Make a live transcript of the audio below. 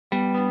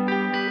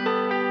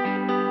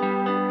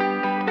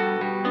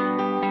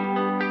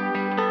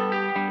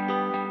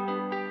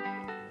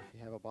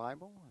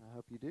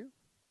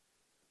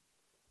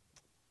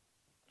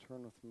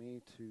turn with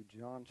me to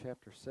John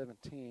chapter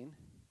 17.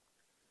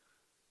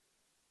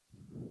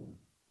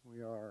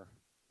 We are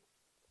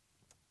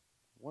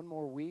one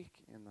more week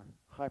in the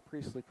high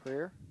priestly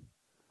prayer,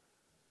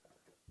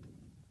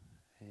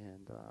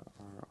 and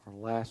our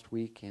last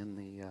week in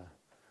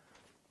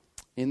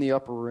the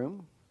upper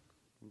room.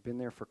 We've been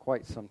there for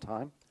quite some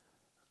time.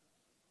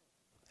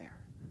 There.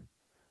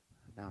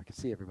 Now I can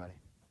see everybody.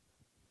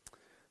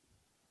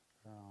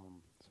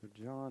 So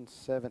John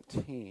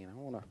 17. I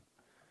want to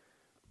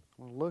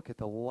look at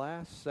the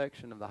last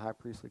section of the high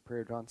priestly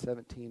prayer, John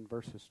 17,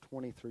 verses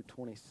 20 through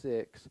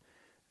 26.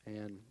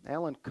 And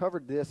Alan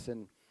covered this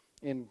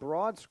in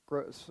broad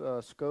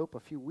scope a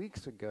few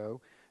weeks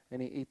ago,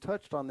 and he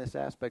touched on this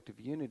aspect of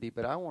unity.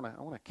 But I want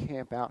to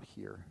camp out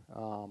here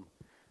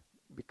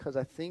because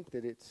I think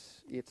that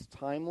it's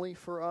timely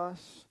for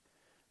us,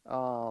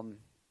 and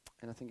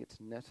I think it's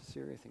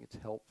necessary. I think it's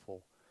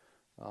helpful.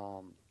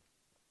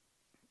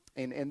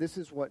 And this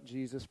is what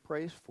Jesus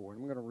prays for.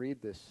 And I'm going to read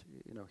this,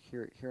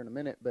 here in a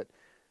minute. But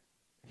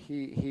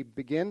he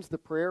begins the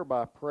prayer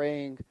by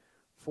praying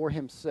for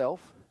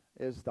himself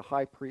as the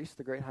high priest,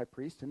 the great high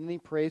priest. And then he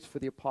prays for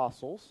the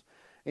apostles.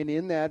 And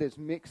in that is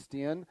mixed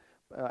in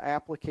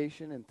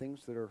application and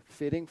things that are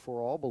fitting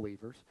for all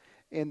believers.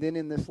 And then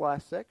in this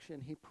last section,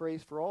 he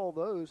prays for all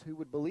those who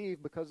would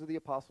believe because of the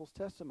apostles'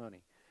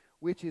 testimony,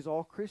 which is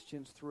all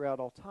Christians throughout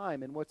all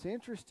time. And what's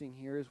interesting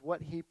here is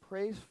what he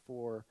prays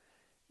for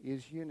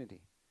is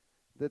unity,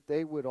 that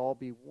they would all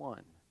be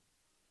one.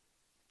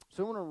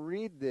 So I want to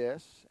read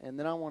this, and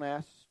then I want to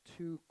ask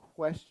two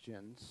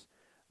questions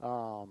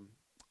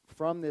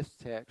from this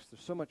text.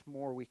 There's so much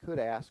more we could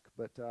ask,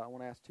 but I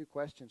want to ask two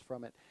questions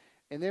from it.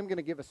 And then I'm going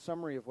to give a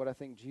summary of what I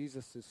think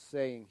Jesus is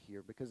saying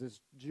here, because as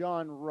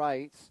John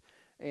writes,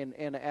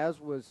 and as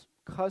was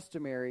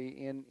customary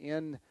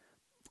in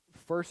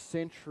first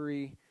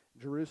century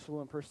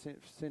Jerusalem, first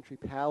century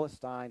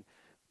Palestine,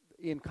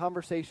 in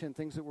conversation,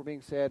 things that were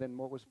being said and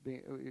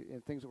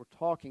and things that were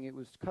talking, it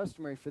was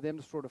customary for them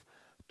to sort of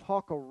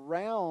talk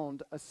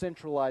around a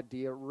central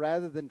idea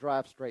rather than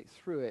drive straight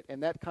through it.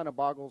 And that kind of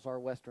boggles our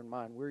Western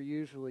mind. We're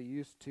usually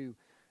used to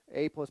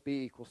A plus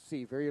B equals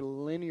C, very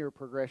linear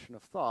progression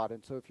of thought.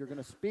 And so if you're going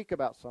to speak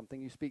about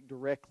something, you speak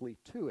directly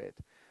to it.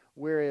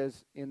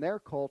 Whereas in their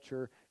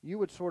culture, you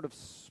would sort of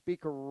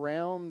speak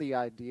around the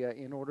idea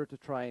in order to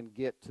try and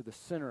get to the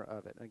center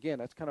of it. Again,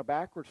 that's kind of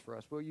backwards for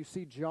us. Well, you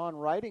see John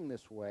writing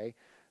this way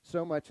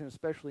so much, and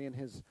especially in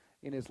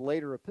his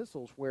later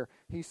epistles, where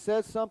he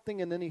says something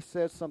and then he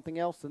says something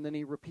else and then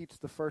he repeats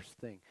the first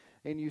thing.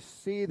 And you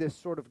see this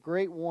sort of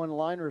great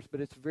one-liners, but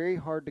it's very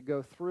hard to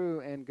go through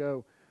and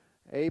go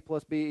A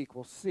plus B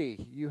equals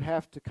C. You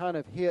have to kind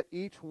of hit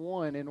each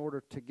one in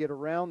order to get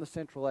around the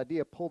central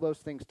idea, pull those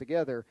things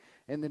together,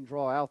 and then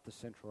draw out the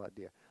central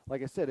idea.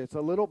 Like I said, it's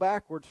a little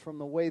backwards from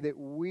the way that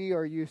we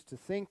are used to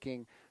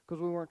thinking because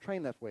we weren't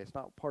trained that way. It's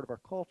not part of our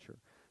culture.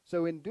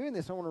 So in doing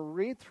this, I want to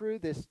read through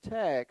this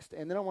text,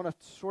 and then I want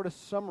to sort of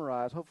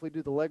summarize, hopefully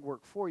do the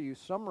legwork for you,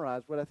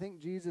 summarize what I think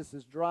Jesus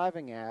is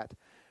driving at,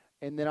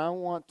 and then I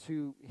want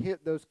to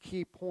hit those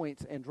key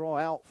points and draw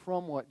out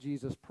from what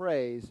Jesus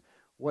prays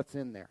what's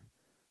in there.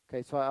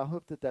 Okay, so I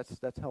hope that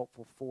that's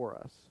helpful for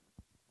us.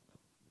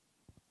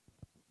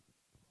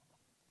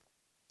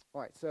 All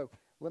right, so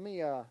let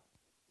me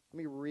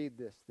read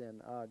this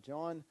then.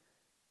 John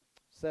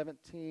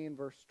 17,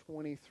 verse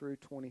 20 through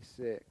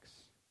 26.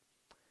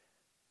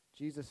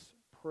 Jesus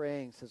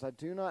praying says, I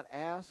do not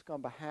ask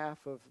on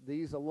behalf of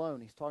these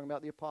alone. He's talking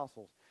about the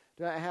apostles.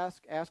 Do not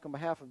ask on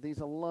behalf of these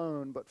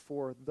alone, but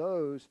for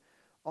those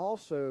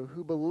also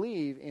who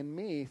believe in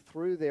me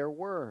through their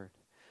word,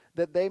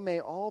 that they may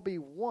all be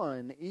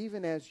one,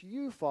 even as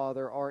you,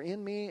 Father, are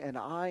in me and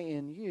I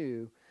in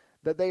you,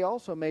 that they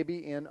also may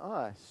be in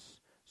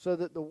us, so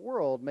that the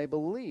world may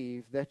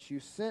believe that you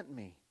sent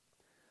me.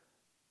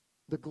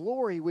 The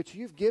glory which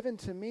you've given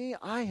to me,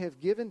 I have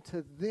given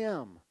to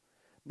them,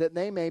 that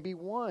they may be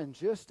one,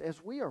 just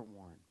as we are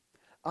one.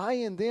 I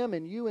in them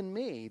and you in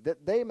me,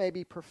 that they may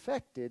be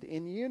perfected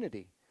in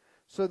unity,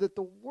 so that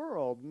the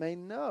world may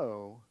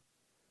know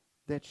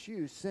that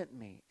you sent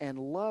me and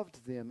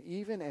loved them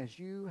even as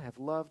you have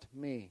loved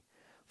me.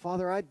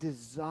 Father, I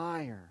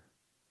desire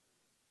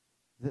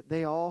that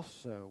they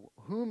also,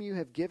 whom you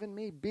have given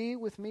me, be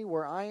with me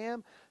where I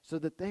am, so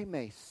that they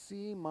may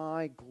see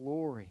my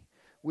glory,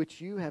 which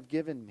you have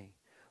given me.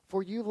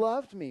 For you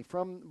loved me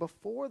from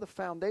before the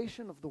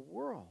foundation of the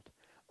world.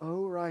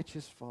 O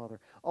righteous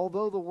Father,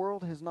 although the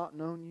world has not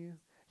known you,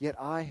 yet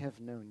I have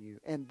known you,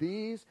 and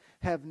these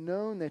have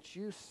known that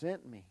you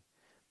sent me.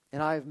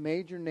 And I have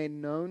made your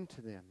name known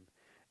to them,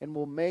 and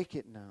will make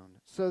it known,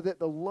 so that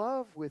the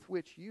love with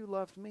which you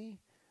loved me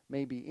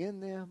may be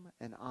in them,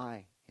 and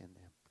I in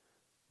them.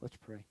 Let's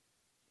pray.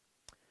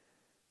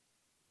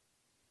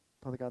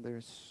 Father God, there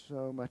is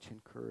so much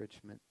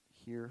encouragement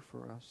here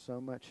for us, so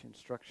much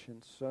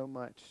instruction, so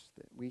much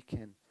that we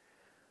can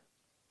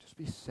just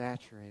be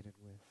saturated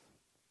with.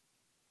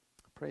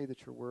 I pray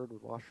that your word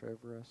would wash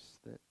over us,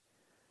 that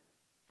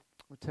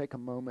we'd take a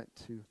moment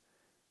to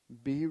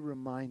be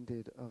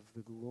reminded of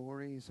the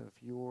glories of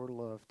your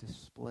love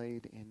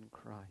displayed in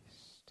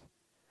Christ,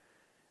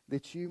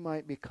 that you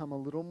might become a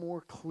little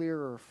more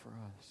clearer for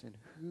us in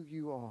who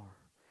you are,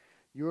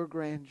 your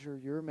grandeur,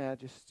 your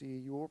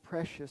majesty, your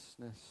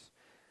preciousness,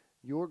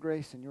 your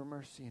grace and your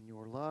mercy and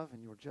your love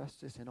and your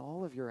justice and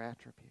all of your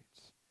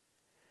attributes,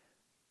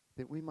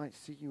 that we might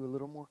see you a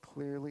little more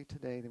clearly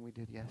today than we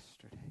did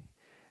yesterday.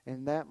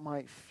 And that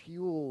might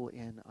fuel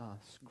in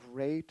us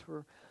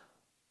greater,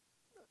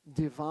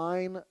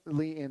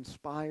 divinely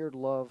inspired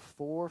love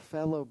for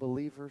fellow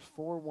believers,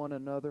 for one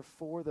another,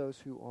 for those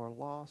who are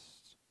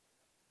lost,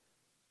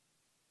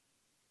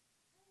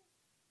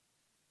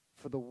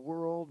 for the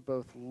world,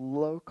 both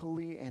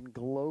locally and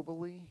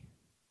globally,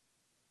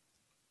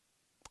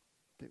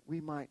 that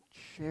we might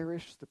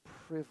cherish the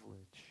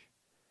privilege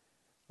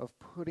of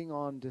putting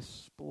on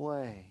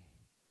display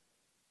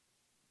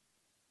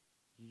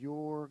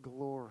your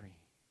glory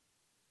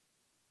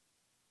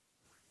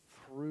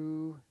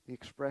through the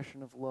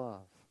expression of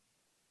love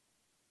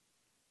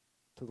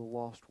to the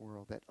lost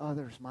world, that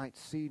others might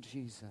see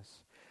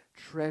Jesus,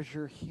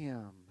 treasure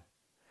him,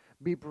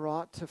 be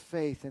brought to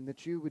faith, and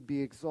that you would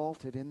be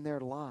exalted in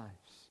their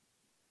lives,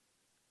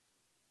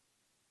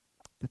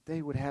 that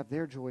they would have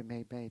their joy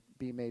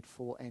be made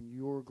full and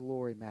your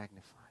glory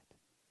magnified.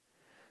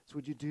 So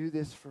would you do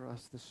this for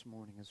us this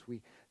morning as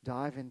we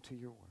dive into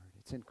your word?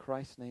 It's in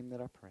Christ's name that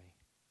I pray.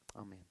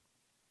 Amen.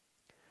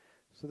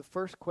 So the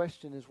first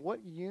question is,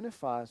 what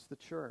unifies the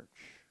church?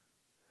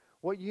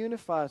 What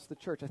unifies the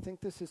church? I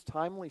think this is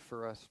timely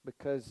for us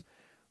because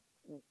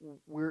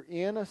we're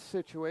in a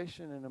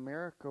situation in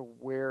America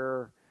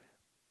where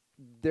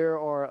there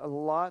are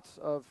lots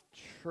of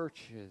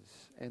churches,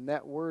 and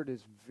that word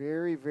is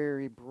very,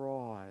 very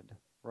broad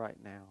right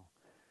now.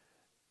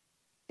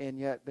 And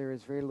yet there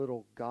is very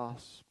little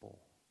gospel.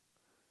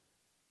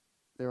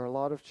 There are a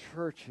lot of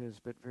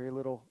churches, but very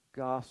little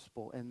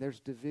gospel. And there's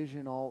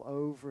division all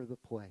over the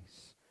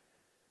place.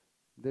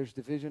 There's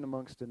division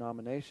amongst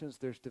denominations.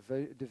 There's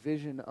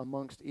division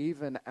amongst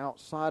even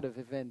outside of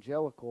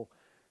evangelical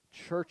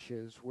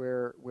churches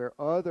where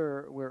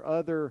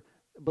other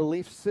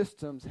belief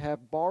systems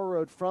have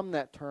borrowed from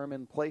that term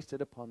and placed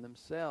it upon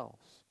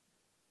themselves.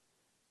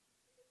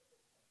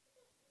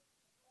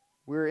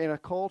 We're in a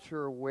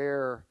culture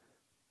where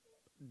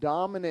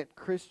dominant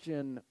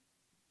Christian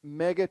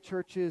mega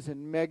churches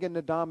and mega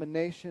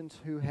denominations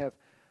who have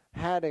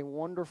had a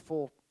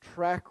wonderful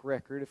track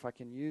record, if I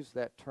can use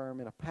that term,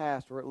 in a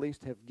past, or at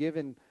least have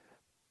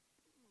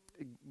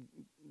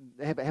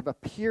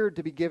appeared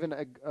to be given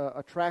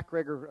a track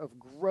record of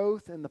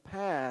growth in the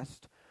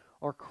past,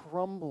 are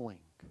crumbling.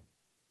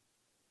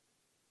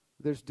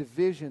 There's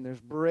division,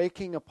 there's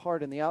breaking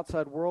apart, and the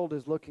outside world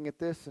is looking at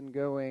this and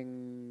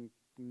going,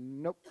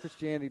 nope,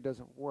 Christianity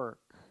doesn't work.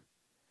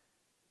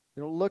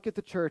 They don't look at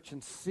the church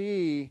and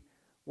see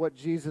what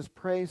Jesus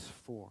prays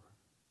for.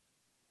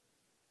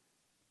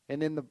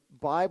 And in the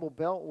Bible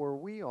Belt where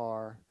we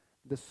are,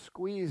 the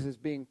squeeze is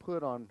being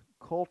put on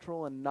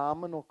cultural and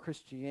nominal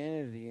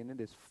Christianity, and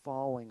it is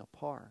falling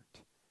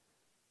apart.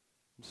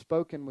 I've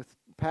spoken with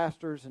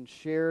pastors and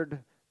shared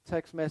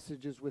text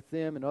messages with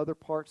them in other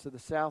parts of the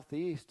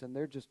Southeast, and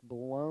they're just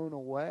blown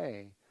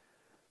away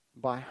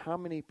by how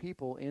many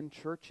people in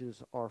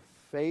churches are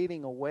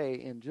fading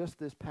away in just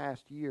this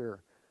past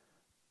year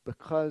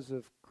because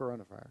of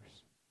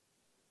coronavirus.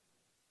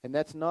 And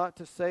that's not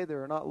to say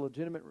there are not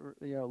legitimate,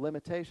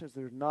 limitations.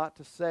 There's not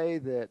to say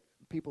that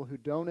people who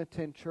don't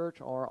attend church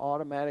are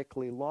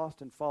automatically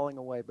lost and falling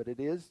away. But it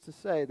is to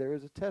say there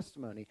is a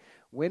testimony.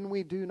 When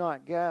we do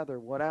not gather,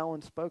 what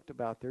Alan spoke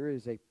about, there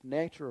is a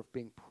nature of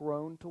being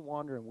prone to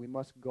wander, and we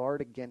must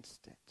guard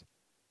against it.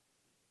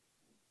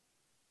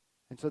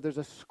 And so there's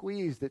a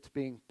squeeze that's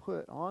being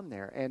put on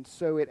there. And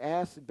so it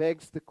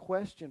begs the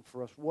question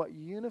for us, what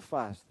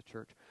unifies the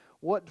church?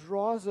 What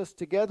draws us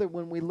together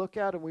when we look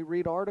out and we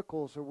read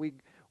articles, or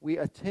we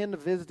attend a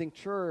visiting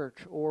church,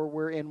 or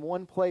we're in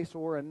one place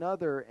or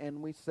another,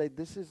 and we say,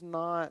 this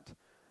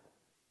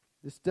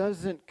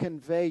doesn't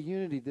convey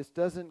unity. This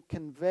doesn't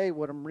convey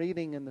what I'm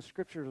reading in the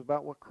scriptures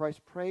about what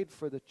Christ prayed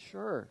for the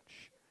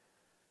church.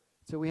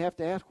 So we have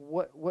to ask,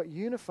 what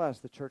unifies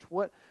the church?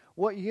 What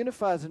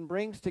unifies and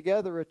brings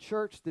together a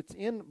church that's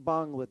in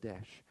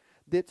Bangladesh,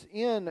 that's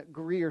in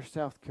Greer,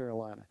 South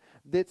Carolina,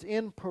 that's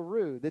in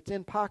Peru, that's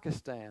in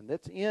Pakistan,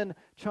 that's in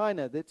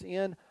China, that's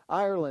in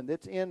Ireland,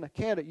 that's in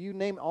Canada. You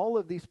name all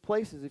of these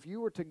places. If you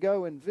were to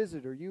go and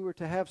visit, or you were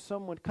to have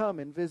someone come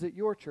and visit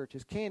your church,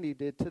 as Candy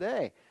did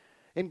today,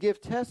 and give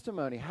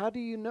testimony, how do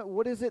you know?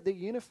 What is it that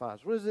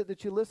unifies? What is it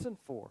that you listen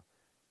for?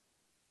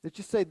 That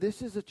you say,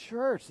 this is a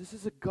church. This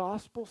is a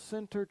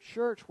gospel-centered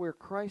church where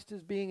Christ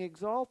is being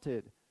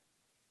exalted.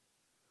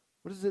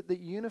 What is it that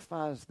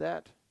unifies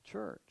that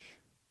church?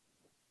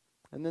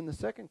 And then the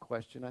second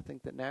question, I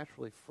think, that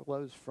naturally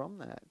flows from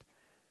that.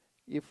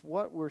 If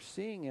what we're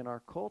seeing in our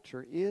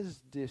culture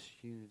is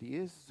disunity,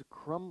 is a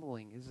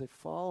crumbling, is a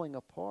falling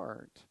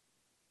apart,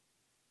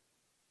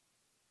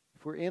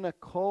 if we're in a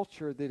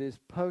culture that is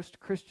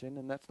post-Christian,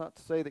 and that's not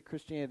to say that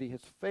Christianity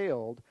has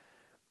failed,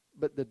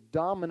 but the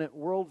dominant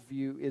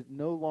worldview is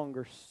no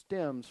longer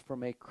stems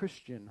from a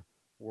Christian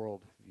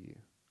worldview.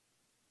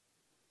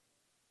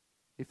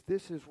 If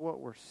this is what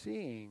we're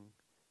seeing,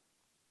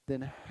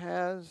 then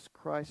has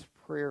Christ's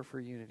prayer for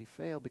unity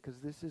failed? Because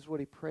this is what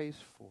he prays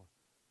for.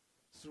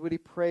 This is what he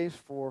prays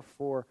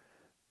for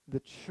the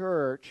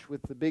church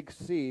with the big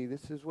C.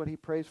 This is what he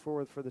prays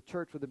for the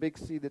church with the big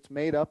C that's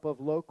made up of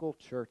local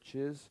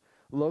churches,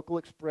 local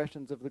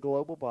expressions of the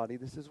global body.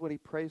 This is what he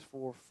prays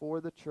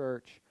for the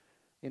church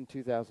in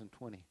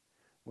 2020.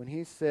 When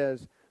he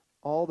says,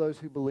 all those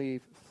who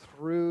believe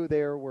through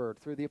their word,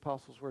 through the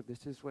apostles' word,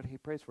 this is what he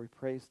prays for. He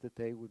prays that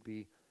they would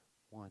be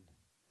one.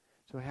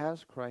 So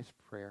has Christ's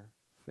prayer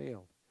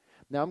failed?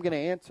 Now I'm going to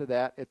answer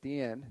that at the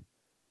end.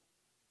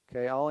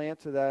 Okay, I'll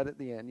answer that at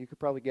the end. You could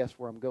probably guess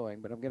where I'm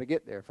going, but I'm going to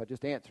get there. If I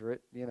just answer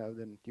it,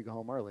 then you go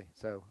home early.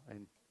 So,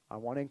 and I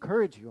want to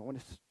encourage you. I want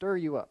to stir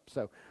you up.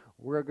 So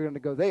we're going to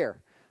go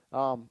there.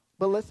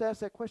 But let's ask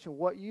that question: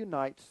 what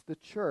unites the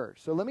church?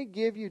 So let me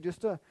give you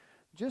just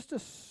a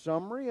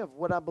summary of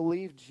what I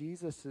believe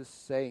Jesus is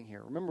saying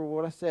here. Remember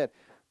what I said.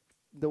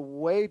 The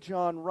way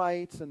John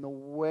writes and the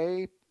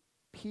way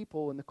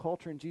people in the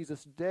culture in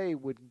Jesus' day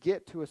would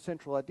get to a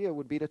central idea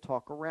would be to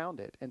talk around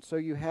it. And so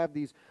you have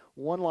these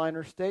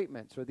one-liner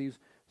statements or these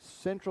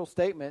central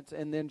statements,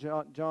 and then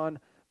John,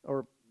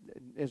 or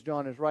as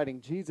John is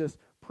writing, Jesus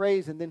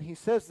prays, and then he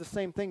says the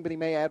same thing, but he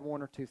may add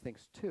one or two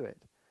things to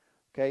it.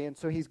 Okay, and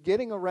so he's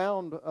getting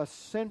around a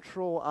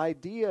central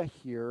idea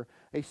here,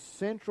 a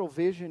central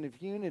vision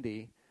of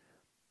unity,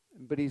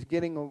 but he's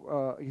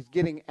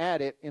getting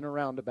at it in a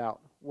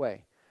roundabout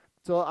way.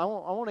 So I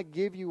want to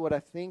give you what I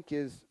think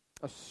is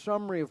a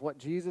summary of what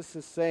Jesus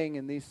is saying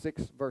in these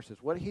 6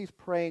 verses, what he's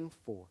praying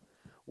for.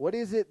 What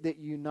is it that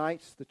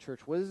unites the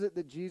church? What is it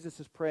that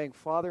Jesus is praying?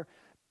 Father,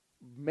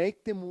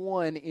 make them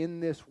one in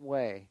this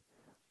way.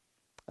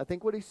 I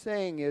think what he's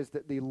saying is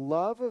that the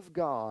love of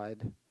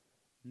God,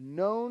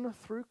 known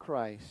through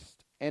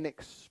Christ and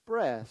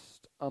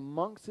expressed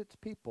amongst its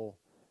people,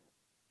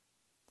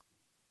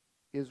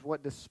 is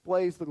what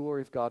displays the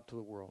glory of God to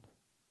the world.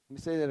 Let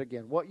me say that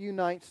again. What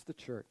unites the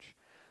church?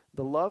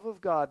 The love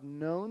of God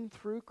known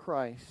through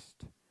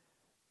Christ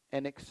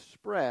and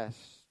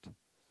expressed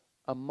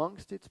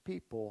amongst its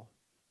people,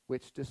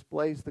 which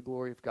displays the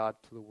glory of God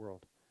to the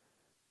world.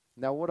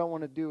 Now what I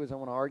want to do is I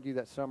want to argue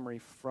that summary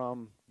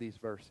from these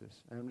verses.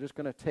 And I'm just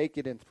going to take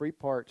it in 3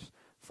 parts.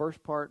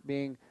 First part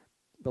being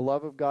the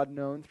love of God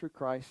known through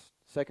Christ.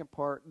 Second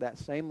part, that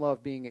same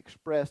love being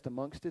expressed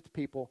amongst its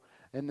people.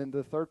 And then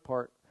the third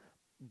part,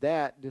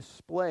 that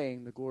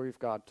displaying the glory of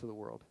God to the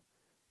world.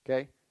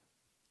 Okay?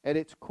 At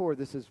its core,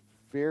 this is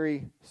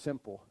very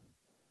simple,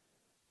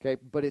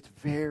 okay, but it's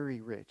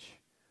very rich.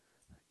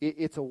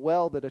 It's a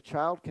well that a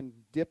child can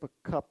dip a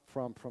cup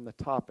from the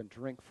top and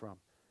drink from,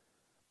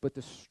 but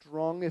the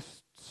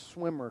strongest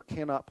swimmer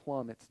cannot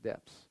plumb its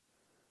depths.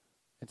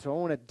 And so I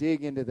want to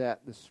dig into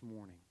that this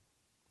morning,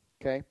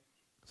 okay?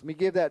 So let me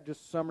give that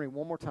just summary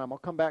one more time. I'll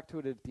come back to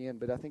it at the end,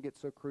 but I think it's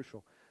so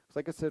crucial. Because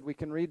like I said, we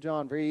can read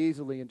John very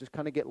easily and just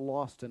kind of get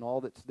lost in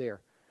all that's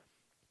there.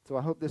 So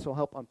I hope this will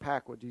help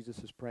unpack what Jesus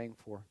is praying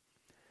for.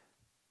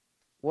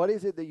 What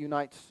is it that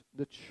unites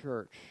the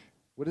church?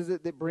 What is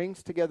it that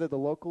brings together the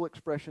local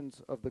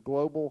expressions of the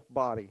global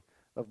body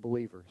of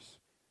believers?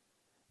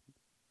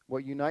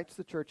 What unites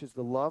the church is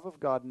the love of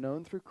God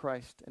known through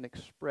Christ and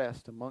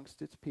expressed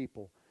amongst its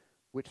people,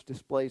 which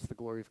displays the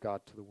glory of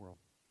God to the world.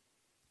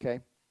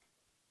 Okay?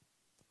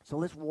 So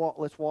let's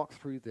walk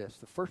through this.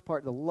 The first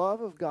part, the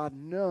love of God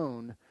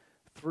known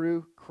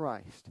through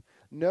Christ.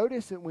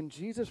 Notice that when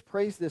Jesus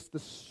prays this, the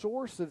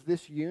source of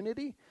this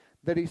unity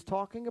that he's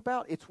talking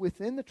about, it's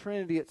within the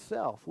Trinity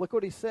itself. Look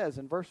what he says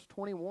in verse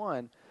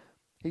 21.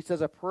 He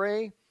says, I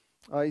pray,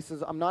 he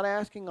says, I'm not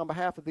asking on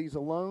behalf of these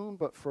alone,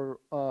 but for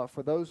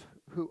those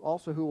who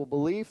will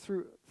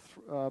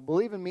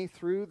believe in me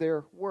through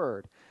their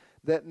word,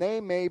 that they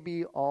may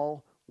be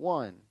all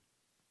one,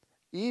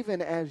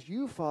 even as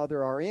you,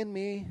 Father, are in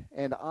me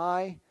and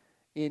I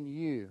in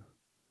you.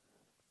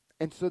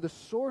 And so the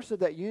source of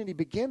that unity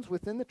begins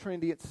within the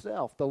Trinity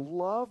itself. The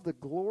love, the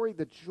glory,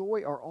 the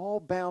joy are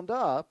all bound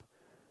up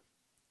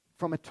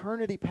from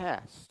eternity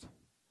past.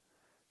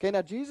 Okay,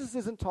 now Jesus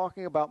isn't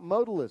talking about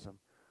modalism,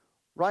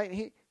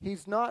 right?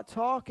 He's not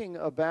talking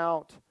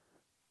about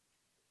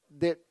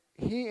that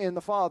he and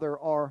the Father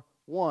are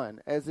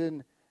one, as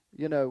in,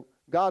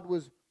 God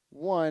was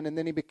one and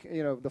then he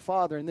became, the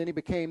Father, and then he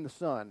became the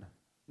Son.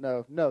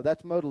 No,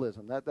 that's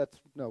modalism.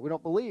 No, we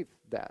don't believe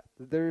that.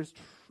 There's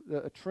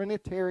a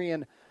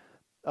Trinitarian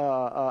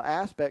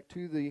aspect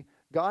to the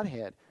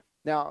Godhead.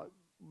 Now,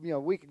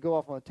 we could go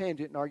off on a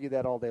tangent and argue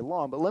that all day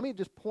long, but let me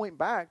just point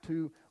back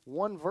to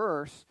one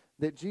verse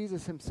that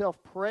Jesus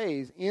himself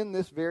prays in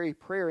this very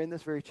prayer, in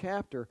this very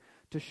chapter,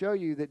 to show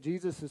you that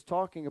Jesus is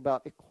talking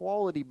about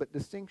equality but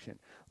distinction.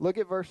 Look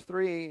at verse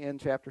 3 in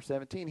chapter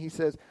 17. He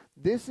says,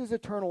 this is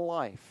eternal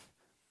life,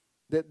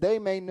 that they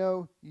may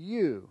know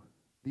you,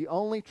 the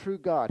only true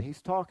God.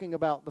 He's talking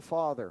about the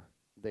Father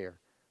there.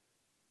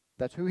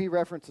 That's who he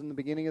referenced in the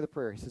beginning of the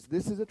prayer. He says,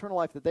 this is eternal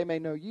life, that they may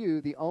know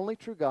you, the only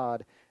true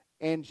God,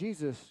 and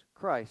Jesus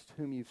Christ,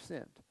 whom you've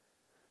sent.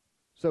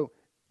 So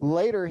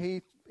later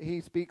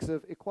he speaks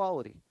of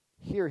equality.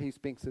 Here he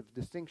speaks of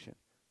distinction.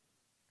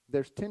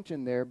 There's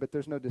tension there, but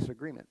there's no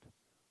disagreement.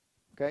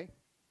 Okay?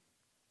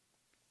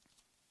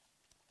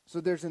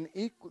 So there's an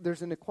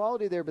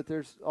equality there, but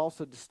there's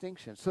also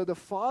distinction. So the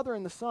Father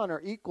and the Son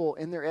are equal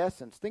in their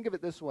essence. Think of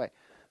it this way.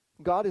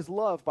 God is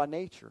love by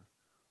nature,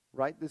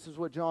 right? This is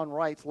what John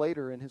writes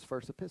later in his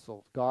first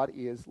epistle. God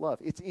is love.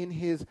 It's in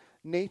his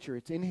nature.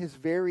 It's in his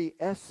very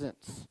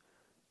essence.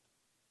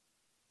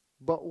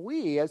 But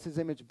we, as his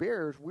image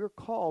bearers, we're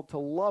called to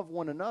love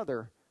one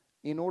another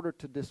in order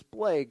to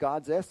display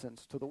God's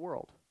essence to the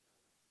world.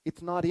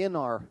 It's not in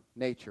our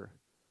nature,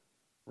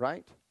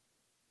 right?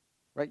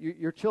 Right?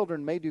 Your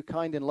children may do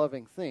kind and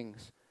loving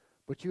things,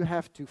 but you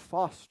have to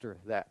foster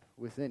that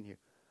within you,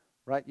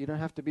 right? You don't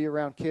have to be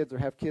around kids or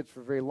have kids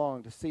for very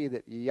long to see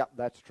that, yep,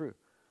 that's true.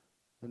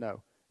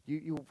 No.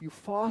 You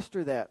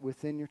foster that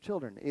within your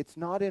children. It's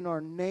not in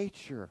our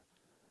nature.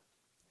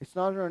 It's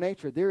not in our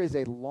nature. There is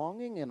a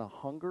longing and a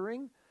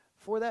hungering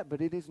for that, but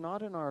it is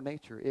not in our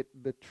nature.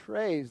 It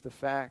betrays the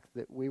fact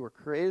that we were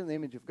created in the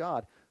image of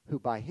God, who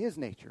by his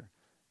nature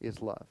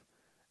is love.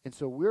 And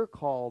so we're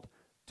called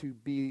to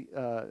be,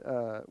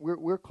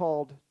 we're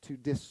called to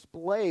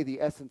display the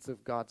essence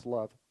of God's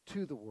love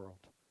to the world.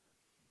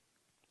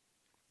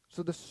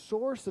 So the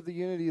source of the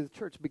unity of the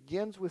church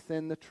begins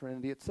within the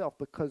Trinity itself,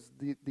 because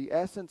the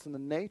essence and the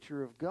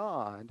nature of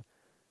God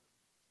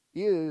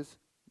is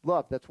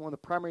love. That's one of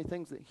the primary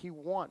things that he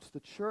wants the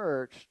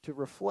church to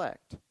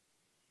reflect.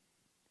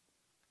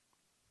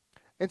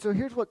 And so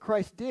here's what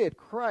Christ did.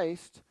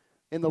 Christ,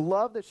 in the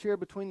love that's shared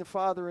between the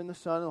Father and the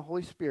Son and the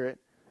Holy Spirit,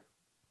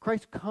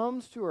 Christ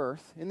comes to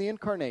earth in the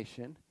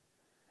incarnation,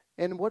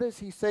 and what does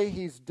he say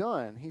he's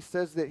done? He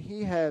says that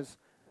he has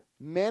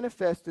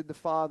manifested the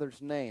Father's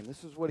name.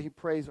 This is what he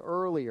prays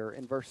earlier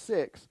in verse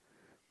 6.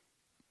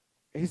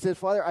 He says,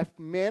 Father, I've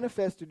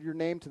manifested your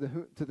name to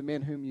the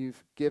men whom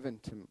you've given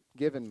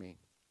me.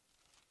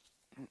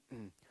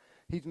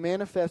 He's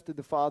manifested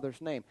the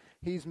Father's name.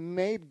 He's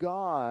made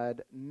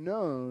God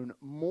known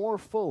more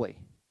fully.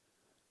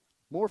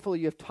 More fully.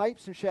 You have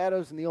types and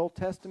shadows in the Old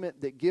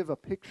Testament that give a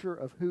picture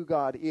of who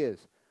God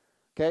is.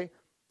 Okay?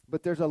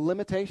 But there's a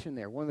limitation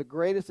there. One of the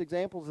greatest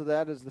examples of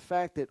that is the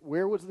fact that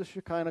where was the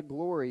Shekinah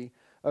glory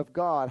of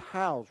God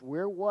housed?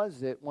 Where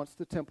was it once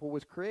the temple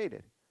was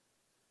created?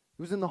 It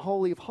was in the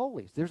Holy of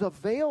Holies. There's a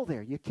veil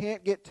there. You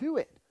can't get to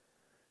it.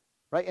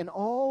 Right? And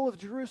all of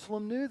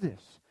Jerusalem knew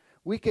this.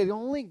 We could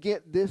only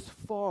get this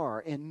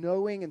far in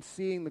knowing and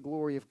seeing the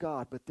glory of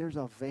God, but there's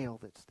a veil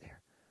that's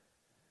there.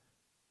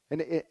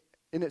 And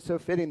isn't it so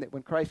fitting that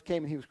when Christ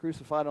came and he was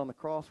crucified on the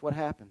cross, what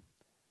happened?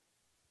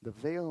 The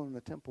veil in the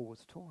temple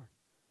was torn.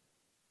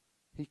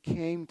 He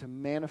came to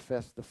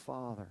manifest the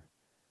Father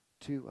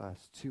to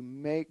us, to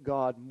make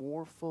God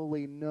more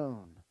fully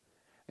known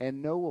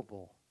and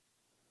knowable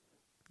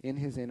in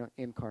his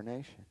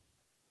incarnation.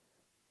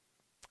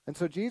 And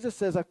so Jesus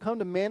says, I've come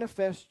to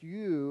manifest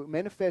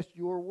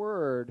your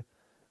word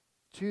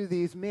to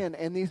these men,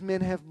 and these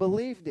men have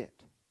believed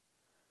it.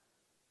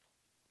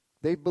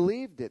 They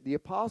believed it. The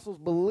apostles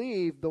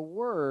believed the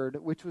word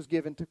which was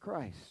given to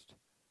Christ.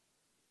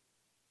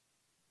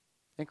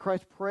 And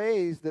Christ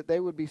prays that they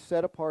would be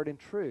set apart in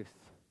truth,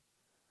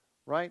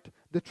 right?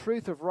 The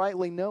truth of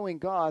rightly knowing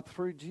God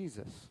through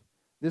Jesus.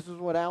 This is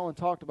what Alan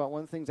talked about.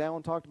 One of the things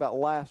Alan talked about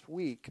last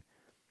week,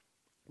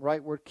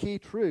 right, were key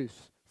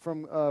truths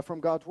from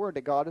God's word,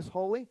 that God is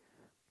holy,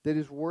 that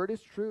his word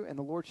is true, and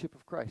the lordship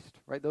of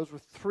Christ, right? Those were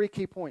 3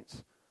 key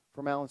points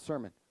from Alan's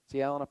sermon.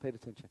 See, Alan, I paid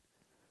attention.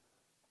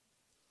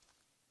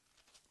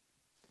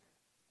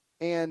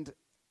 And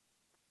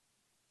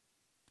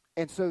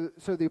so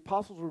the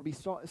apostles would be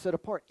set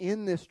apart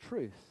in this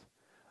truth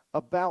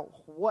about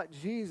what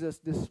Jesus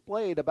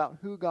displayed about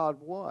who God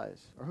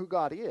was, or who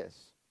God is.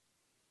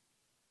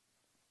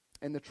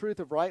 And the truth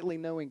of rightly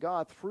knowing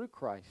God through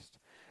Christ.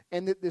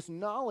 And that this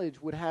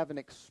knowledge would have an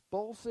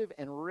expulsive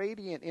and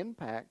radiant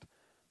impact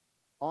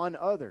on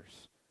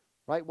others.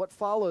 Right? What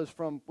follows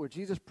from where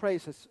Jesus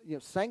prays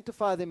is,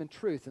 sanctify them in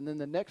truth. And then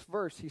the next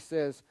verse he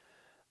says,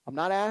 I'm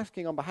not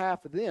asking on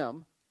behalf of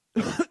them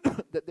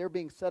that they're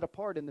being set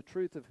apart in the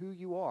truth of who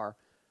you are,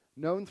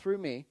 known through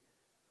me.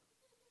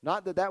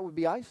 Not that would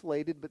be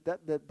isolated, but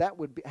that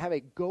would have a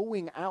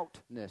going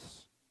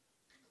outness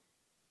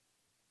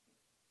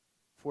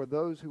for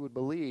those who would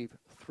believe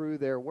through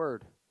their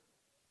word.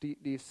 Do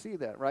you see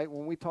that, right?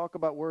 When we talk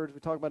about words, we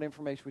talk about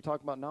information, we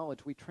talk about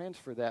knowledge, we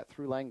transfer that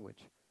through language.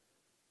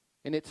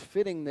 And it's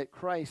fitting that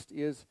Christ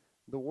is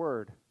the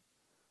Word,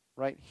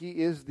 right? He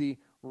is the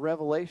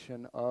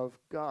revelation of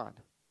God.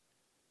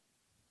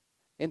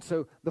 And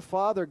so the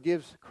Father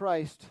gives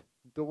Christ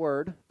the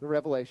Word, the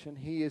revelation.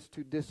 He is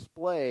to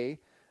display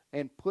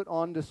and put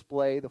on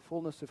display the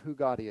fullness of who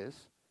God is.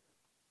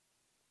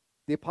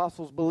 The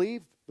apostles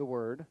believed the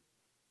Word.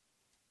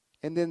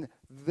 And then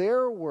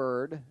their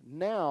word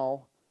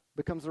now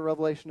becomes a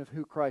revelation of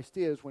who Christ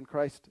is when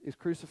Christ is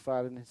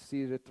crucified and is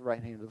seated at the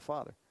right hand of the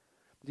Father.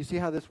 Do you see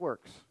how this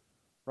works?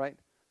 Right?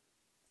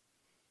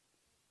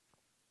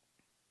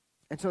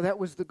 And so that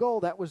was the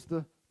goal. That was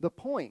the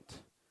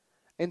point.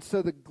 And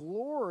so the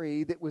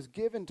glory that was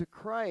given to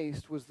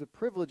Christ was the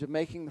privilege of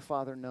making the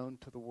Father known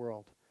to the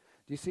world.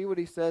 Do you see what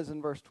he says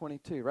in verse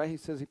 22, right? He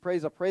says, he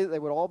prays, I pray that they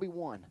would all be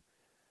one.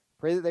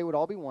 Pray that they would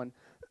all be one.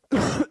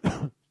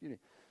 Excuse me.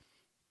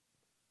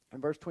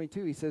 In verse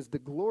 22, he says, the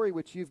glory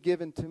which you've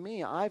given to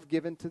me, I've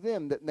given to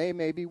them, that they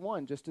may be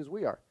one, just as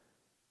we are.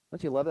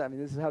 Don't you love that? I mean,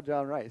 this is how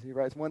John writes. He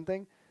writes one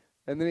thing,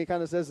 and then he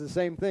kind of says the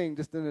same thing,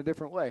 just in a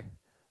different way.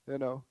 You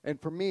know, and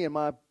for me in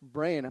my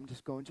brain, I'm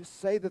just going,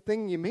 just say the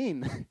thing you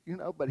mean, you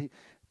know, but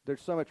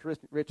there's so much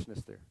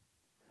richness there.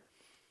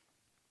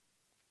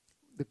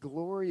 The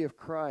glory of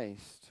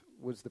Christ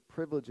was the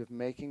privilege of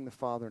making the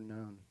Father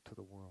known to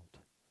the world.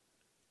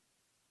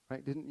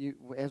 Right? Didn't you,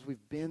 as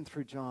we've been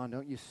through John,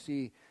 don't you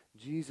see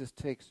Jesus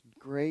takes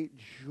great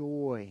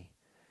joy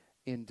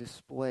in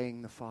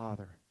displaying the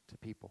Father to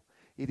people.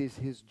 It is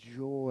his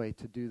joy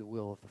to do the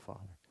will of the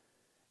Father.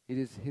 It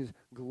is his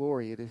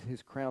glory, it is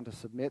his crown to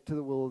submit to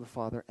the will of the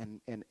Father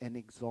and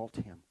exalt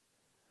him.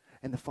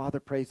 And the Father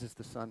praises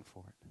the Son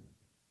for it.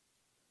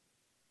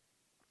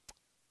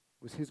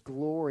 It was his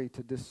glory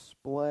to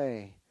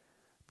display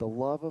the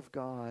love of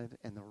God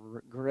and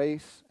the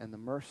grace and the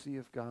mercy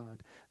of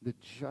God, the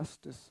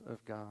justice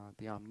of God,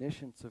 the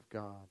omniscience of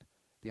God,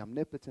 the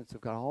omnipotence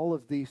of God, all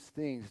of these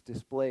things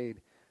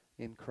displayed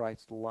in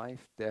Christ's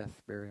life,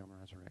 death, burial,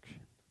 and resurrection.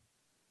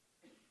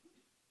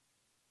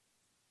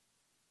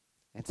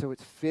 And so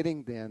it's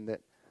fitting then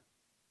that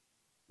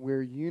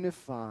we're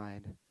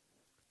unified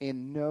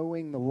in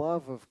knowing the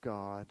love of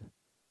God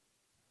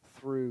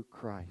through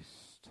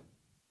Christ.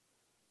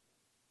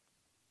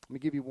 Let me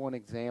give you one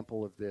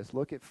example of this.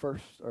 Look at 2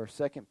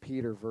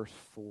 Peter verse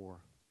 4.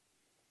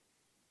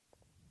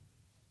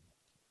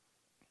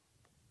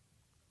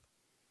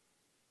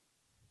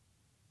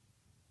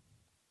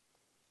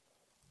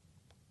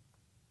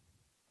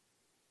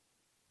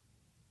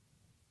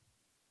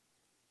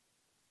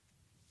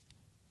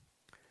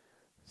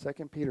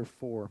 Second Peter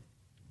 4.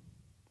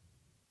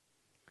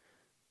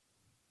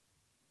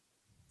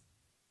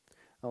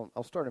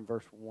 I'll start in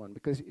verse 1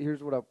 because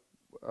here's what I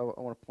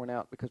want to point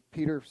out, because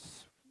Peter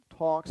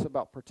talks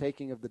about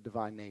partaking of the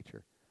divine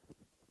nature.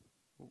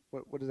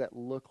 What does that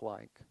look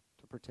like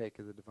to partake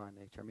of the divine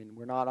nature? I mean,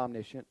 we're not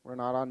omniscient. We're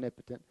not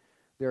omnipotent.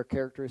 There are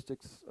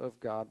characteristics of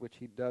God which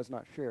he does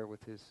not share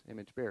with his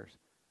image bearers.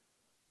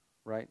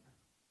 Right?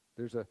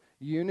 There's a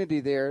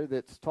unity there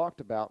that's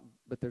talked about,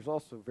 but there's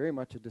also very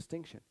much a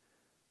distinction.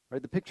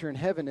 Right? The picture in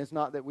heaven is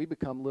not that we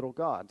become little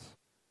gods.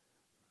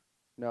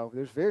 No,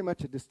 there's very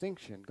much a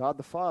distinction. God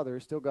the Father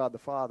is still God the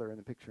Father in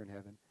the picture in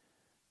heaven.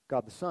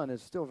 God the Son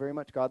is still very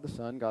much God the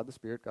Son, God the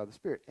Spirit, God the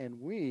Spirit.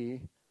 And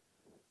we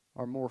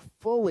are more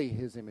fully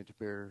his image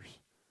bearers,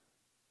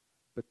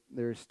 but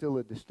there is still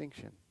a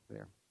distinction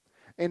there.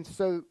 And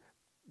so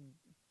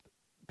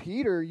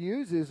Peter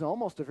uses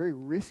almost a very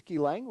risky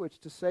language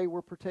to say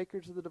we're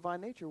partakers of the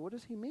divine nature. What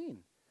does he mean?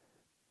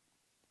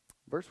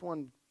 Verse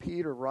 1,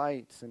 Peter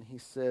writes, and he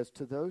says,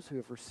 to those who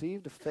have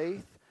received a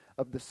faith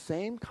of the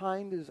same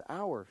kind as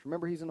ours.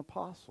 Remember, he's an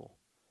apostle.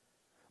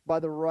 By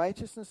the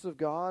righteousness of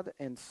God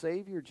and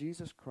Savior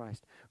Jesus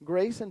Christ,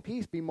 grace and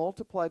peace be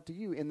multiplied to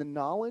you in the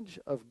knowledge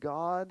of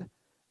God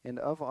and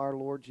of our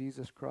Lord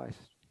Jesus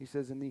Christ. He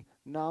says, in the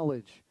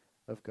knowledge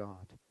of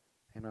God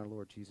and our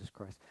Lord Jesus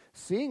Christ.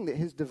 Seeing that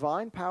his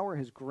divine power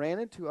has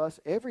granted to us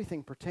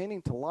everything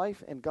pertaining to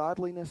life and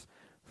godliness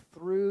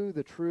through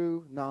the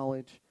true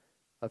knowledge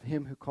of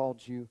him who called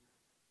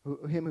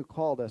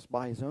us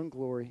by his own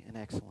glory and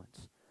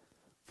excellence.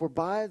 For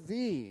by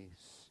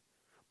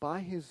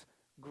his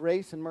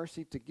grace and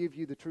mercy to give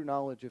you the true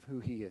knowledge of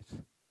who he is.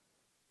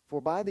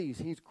 For by these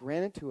he's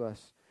granted to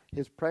us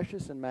his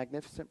precious and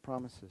magnificent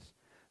promises,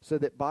 so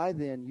that by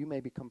then you may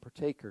become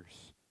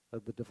partakers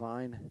of the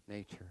divine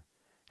nature,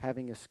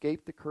 having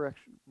escaped the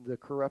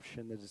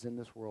corruption that is in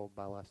this world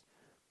by lust.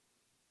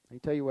 Let me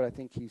tell you what I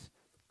think he's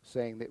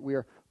saying, that we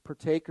are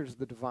partakers of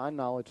the divine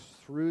knowledge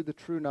through the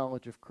true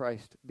knowledge of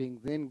Christ, being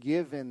then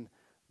given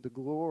the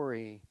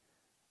glory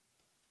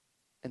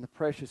and the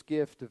precious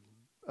gift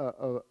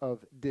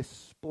of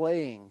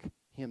displaying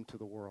him to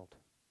the world.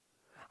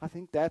 I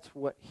think that's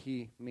what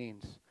he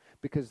means,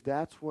 because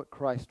that's what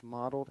Christ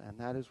modeled, and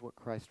that is what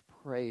Christ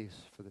prays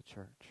for the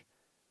church.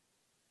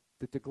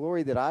 That the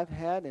glory that I've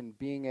had in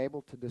being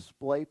able to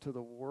display to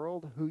the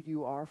world who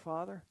you are,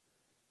 Father,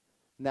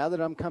 now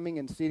that I'm coming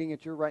and seating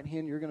at your right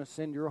hand, you're going to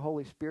send your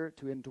Holy Spirit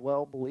to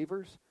indwell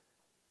believers.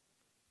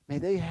 May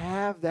they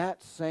have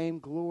that same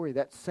glory,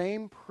 that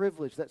same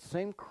privilege, that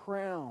same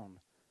crown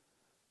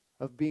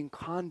of being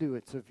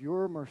conduits of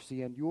your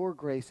mercy and your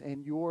grace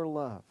and your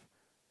love,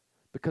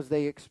 because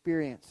they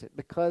experience it,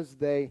 because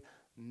they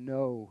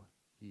know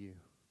you.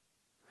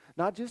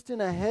 Not just in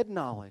a head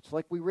knowledge,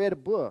 like we read a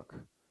book,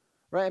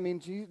 right? I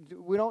mean,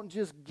 we don't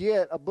just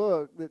get a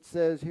book that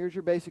says, here's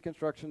your basic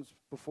instructions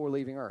before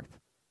leaving earth.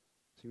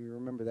 So you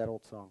remember that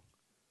old song.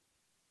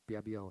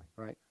 B-I-B-L-E,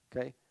 right?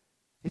 Okay?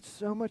 It's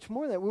so much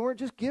more than that. We weren't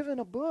just given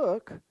a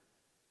book.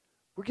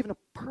 We're given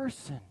a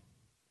person.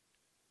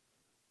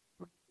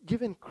 We're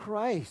given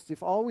Christ.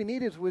 If all we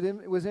needed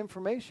was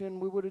information,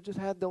 we would have just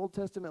had the Old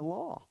Testament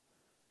law.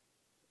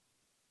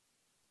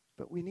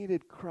 But we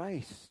needed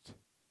Christ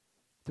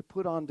to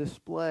put on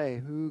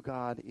display who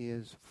God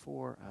is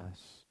for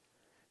us,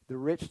 the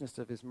richness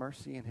of his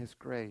mercy and his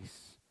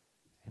grace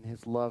and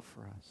his love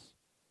for us,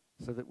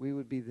 so that we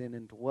would be then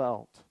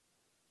indwelt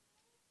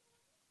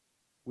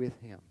with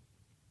him.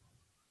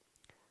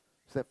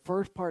 So that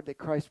first part that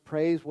Christ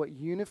prays, what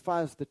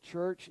unifies the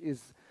church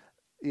is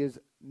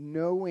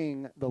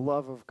knowing the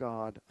love of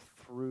God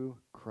through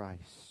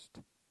Christ.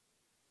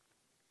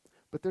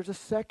 But there's a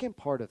second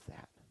part of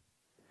that.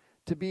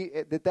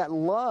 That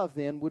love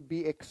then would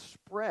be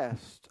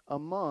expressed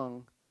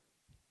among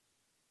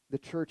the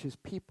church's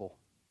people.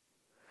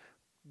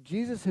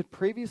 Jesus had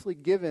previously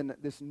given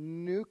this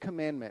new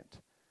commandment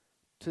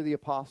to the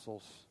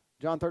apostles.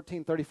 John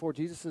 13:34,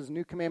 Jesus says,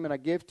 "New commandment I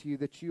give to you,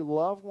 that you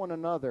love one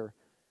another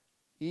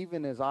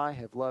even as I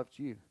have loved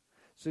you."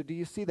 So do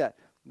you see that?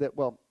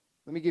 Well,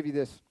 let me give you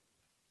this.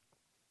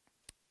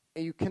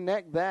 You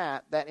connect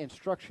that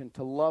instruction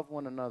to love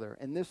one another.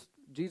 And this,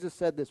 Jesus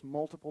said this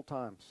multiple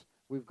times.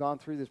 We've gone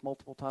through this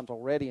multiple times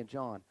already in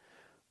John.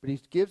 But he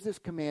gives this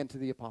command to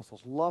the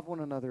apostles, love one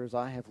another as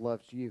I have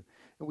loved you.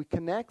 And we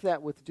connect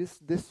that with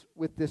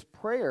this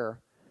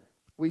prayer.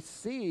 We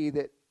see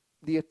that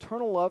the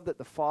eternal love that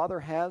the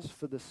Father has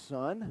for the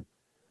Son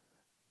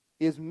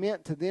is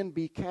meant to then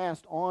be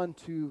cast on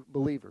to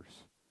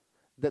believers,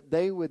 that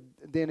they would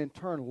then in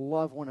turn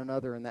love one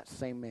another in that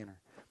same manner.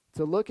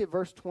 So look at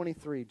verse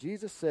 23.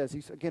 Jesus says,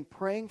 he's again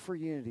praying for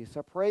unity. So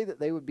I pray that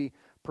they would be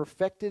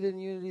perfected in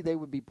unity, they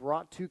would be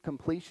brought to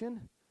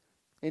completion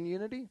in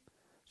unity,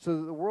 so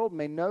that the world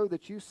may know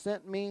that you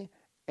sent me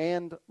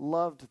and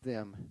loved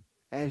them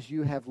as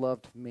you have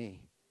loved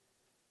me.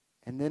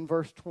 And then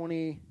verse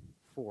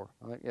 24.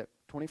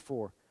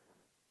 24.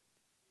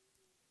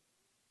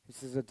 He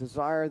says, "A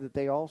desire that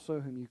they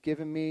also, whom you've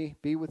given me,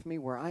 be with me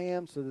where I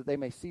am, so that they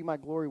may see my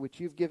glory which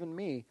you've given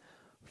me.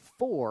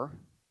 For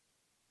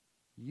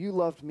you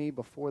loved me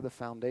before the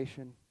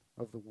foundation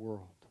of the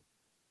world."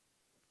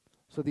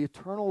 So the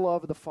eternal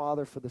love of the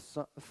Father for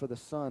the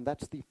Son,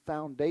 that's the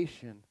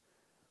foundation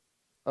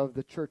of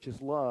the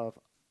church's love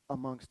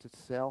amongst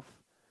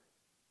itself.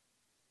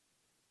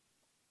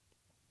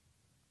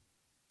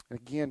 And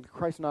again,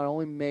 Christ not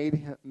only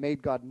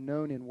made God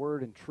known in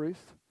word and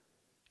truth,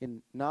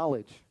 in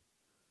knowledge,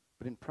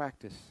 but in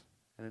practice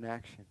and in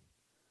action.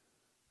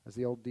 As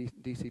the old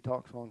DC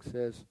Talk song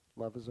says,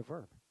 love is a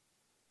verb.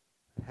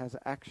 It has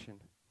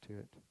action to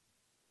it.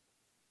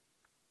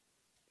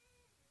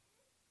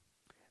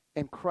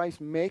 And Christ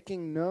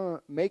making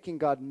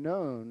God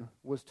known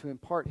was to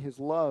impart his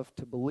love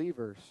to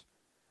believers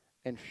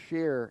and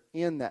share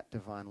in that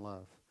divine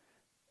love.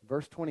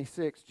 Verse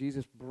 26,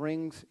 Jesus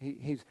brings,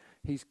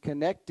 he's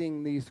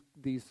connecting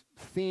these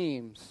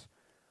themes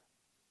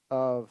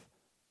of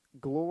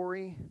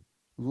glory,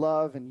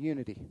 love, and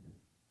unity.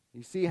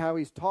 You see how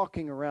he's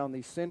talking around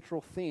these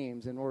central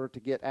themes in order to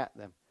get at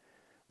them.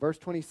 Verse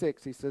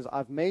 26, he says,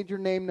 "I've made your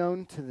name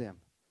known to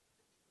them.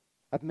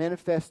 I've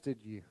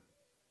manifested you.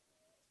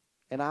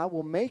 And I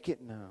will make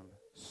it known,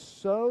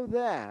 so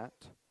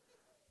that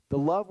the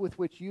love with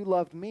which you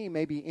loved me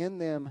may be in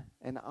them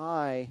and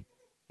I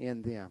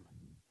in them."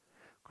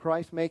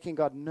 Christ making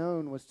God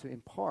known was to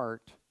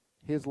impart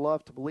his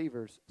love to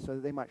believers so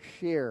that they might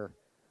share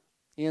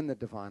in the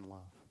divine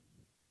love.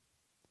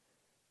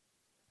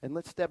 And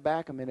let's step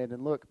back a minute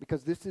and look,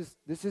 because this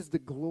is the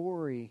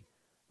glory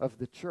of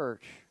the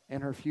church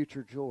and her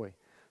future joy.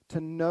 To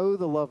know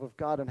the love of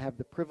God and have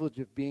the privilege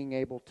of being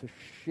able to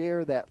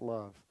share that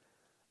love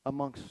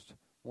amongst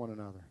one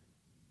another.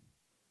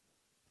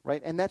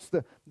 Right? And that's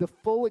the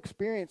full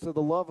experience of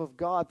the love of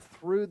God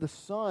through the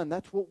Son.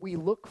 That's what we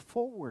look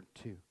forward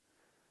to.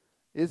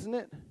 Isn't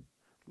it?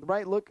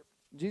 Right? Look,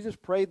 Jesus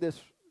prayed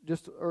this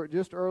just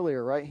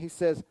earlier, right? He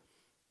says,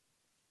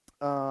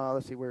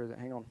 let's see, where is it?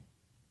 Hang on.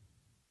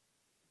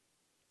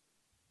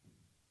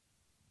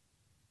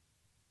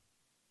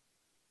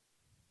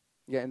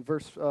 Yeah, in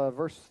verse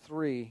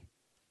 3.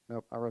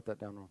 Nope, I wrote that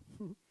down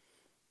wrong.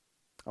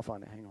 I'll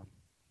find it. Hang on.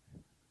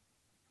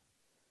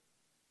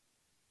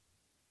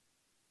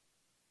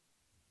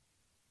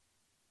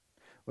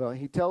 Well,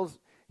 he tells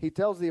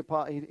the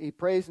apostle, he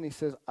prays and he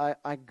says,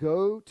 I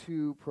go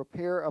to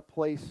prepare a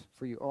place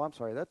for you. Oh, I'm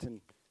sorry, that's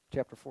in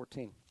chapter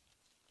 14.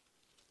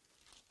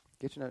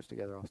 Get your notes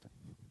together, Austin.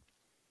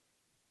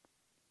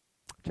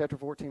 Chapter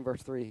 14,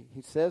 verse 3.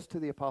 He says to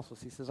the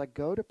apostles, he says, "I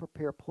go to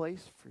prepare a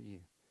place for you,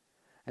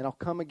 and I'll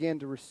come again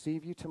to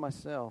receive you to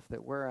myself,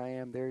 that where I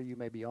am, there you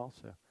may be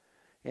also."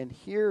 And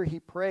here he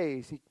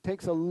prays. He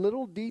takes a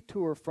little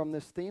detour from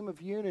this theme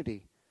of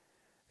unity,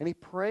 and he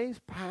prays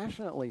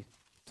passionately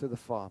to the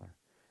Father.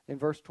 In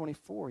verse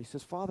 24, he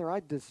says, "Father, I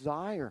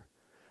desire."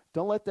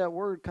 Don't let that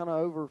word kind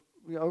of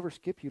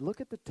overskip you.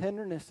 Look at the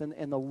tenderness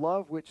and the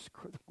love which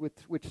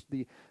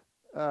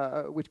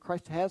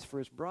Christ has for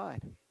his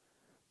bride.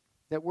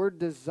 That word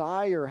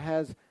desire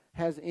has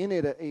in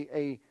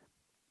it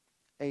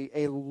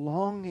a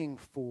longing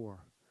for.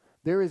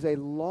 There is a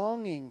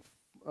longing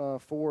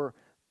for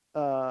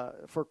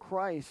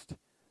Christ,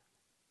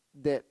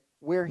 that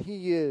where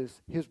he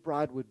is, his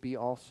bride would be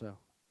also.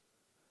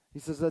 He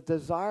says, a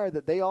desire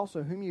that they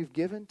also, whom you've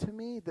given to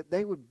me, that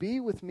they would be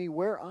with me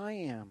where I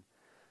am,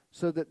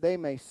 so that they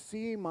may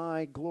see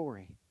my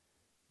glory,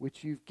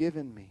 which you've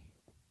given me.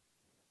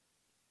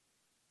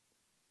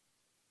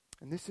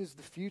 And this is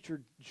the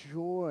future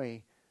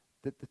joy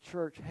that the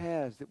church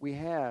has, that we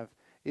have,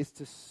 is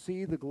to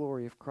see the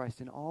glory of Christ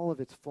in all of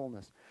its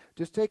fullness.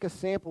 Just take a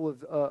sample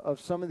of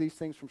some of these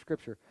things from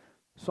Scripture.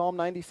 Psalm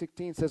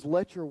 90:16 says,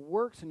 let your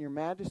works and your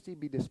majesty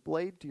be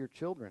displayed to your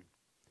children.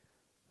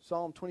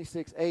 Psalm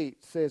 26:8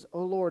 says,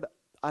 O Lord,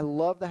 I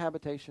love the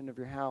habitation of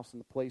your house and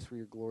the place where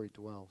your glory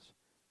dwells.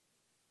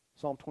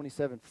 Psalm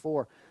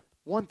 27:4,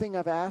 one thing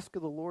I've asked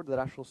of the Lord that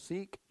I shall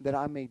seek, that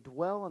I may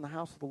dwell in the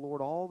house of the Lord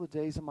all the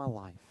days of my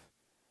life,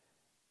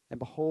 and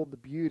behold the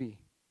beauty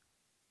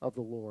of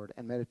the Lord,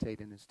 and meditate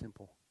in his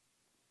temple.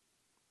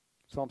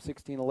 Psalm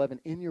 16:11,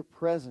 in your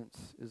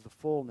presence is the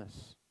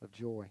fullness of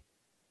joy.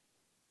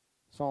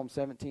 Psalm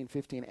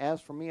 17:15,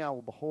 as for me, I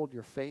will behold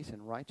your face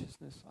in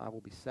righteousness. I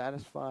will be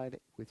satisfied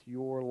with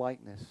your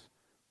likeness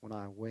when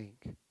I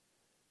awake.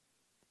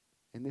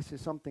 And this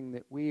is something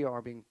that we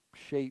are being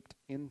shaped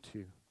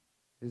into,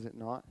 is it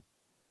not?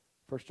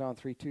 1 John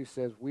 3:2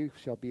 says, we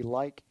shall be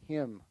like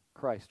him,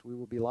 Christ. We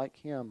will be like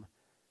him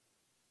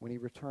when he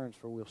returns,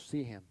 for we'll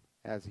see him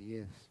as he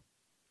is.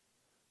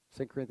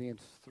 2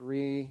 Corinthians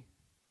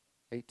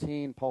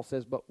 3:18, Paul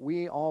says, but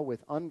we all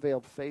with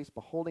unveiled face,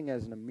 beholding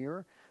as in a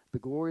mirror the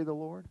glory of the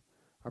Lord,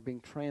 are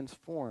being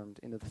transformed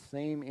into the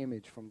same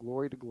image from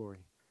glory to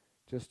glory,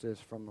 just as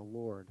from the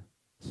Lord,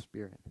 the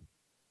Spirit.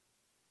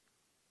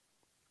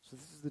 So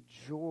this is the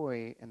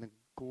joy and the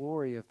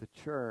glory of the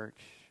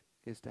church,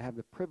 is to have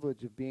the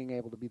privilege of being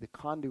able to be the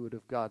conduit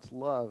of God's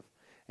love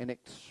and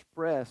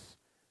express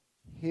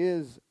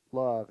his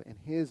love and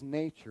his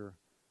nature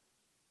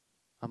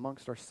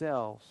amongst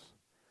ourselves.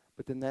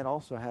 But then that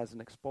also has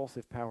an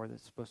expulsive power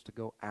that's supposed to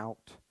go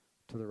out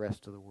to the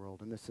rest of the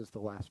world. And this is the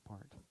last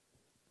part.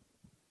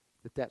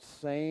 That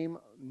same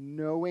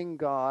knowing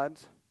God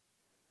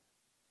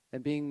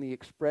and being the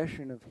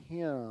expression of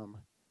him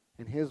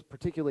and his,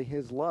 particularly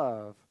his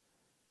love,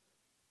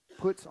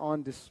 puts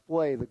on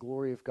display the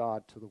glory of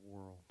God to the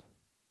world.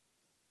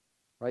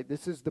 Right?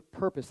 This is the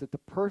purpose, that the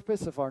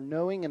purpose of our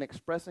knowing and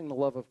expressing the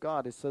love of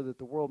God is so that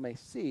the world may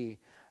see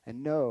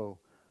and know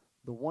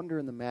the wonder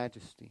and the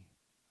majesty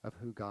of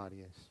who God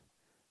is.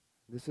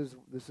 This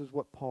is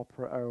what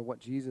what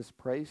Jesus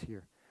prays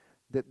here,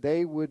 that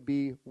they would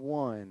be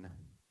one,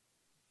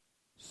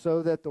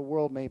 so that the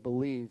world may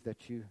believe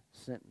that you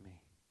sent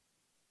me.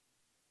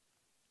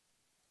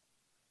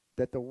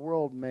 That the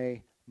world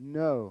may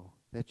know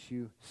that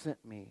you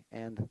sent me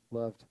and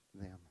loved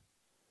them.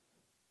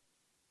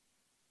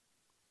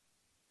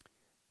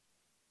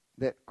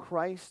 That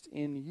Christ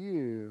in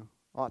you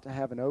ought to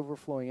have an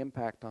overflowing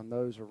impact on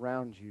those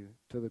around you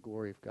to the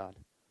glory of God.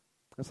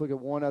 Let's look at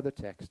one other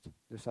text,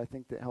 just I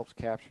think that helps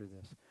capture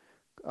this.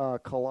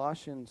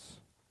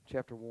 Colossians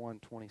chapter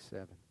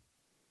 1:27.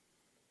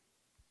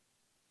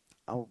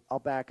 I'll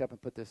back up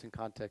and put this in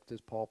context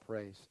as Paul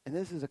prays. And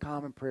this is a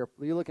common prayer.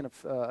 You look in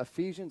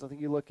Ephesians, I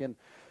think you look in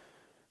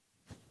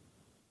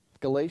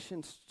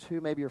Galatians 2,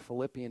 maybe, or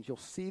Philippians, you'll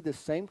see the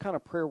same kind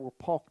of prayer where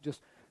Paul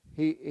just,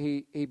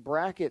 he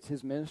brackets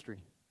his ministry.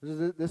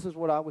 This is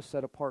what I was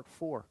set apart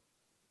for.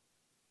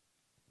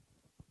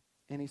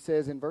 And he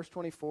says in verse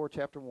 24,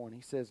 chapter 1,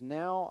 he says,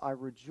 now I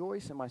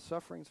rejoice in my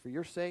sufferings for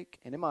your sake,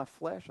 and in my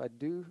flesh I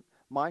do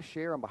my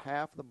share on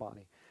behalf of the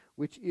body,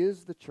 which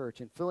is the church,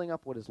 in filling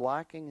up what is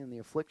lacking in the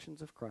afflictions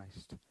of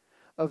Christ.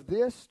 Of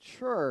this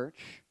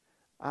church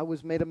I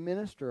was made a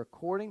minister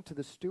according to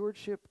the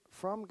stewardship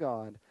from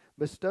God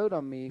bestowed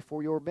on me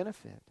for your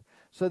benefit,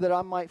 so that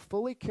I might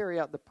fully carry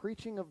out the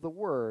preaching of the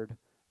word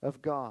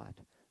of God.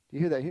 Do you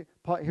hear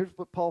that? Here's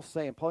what Paul's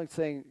saying. Paul is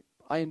saying,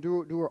 I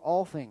endure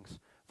all things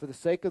for the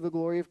sake of the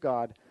glory of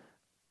God,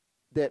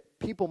 that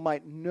people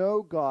might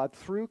know God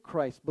through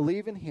Christ,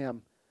 believe in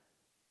him,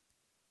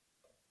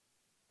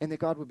 and that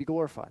God would be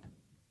glorified.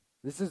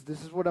 This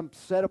is what I'm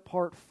set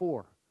apart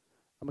for.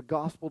 I'm a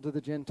gospel to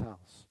the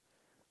Gentiles.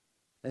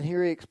 And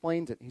here he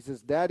explains it. He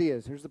says, that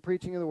is, here's the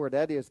preaching of the word,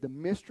 that is the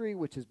mystery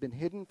which has been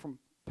hidden from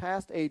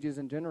past ages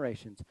and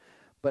generations,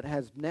 but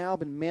has now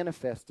been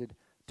manifested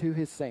to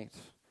his saints.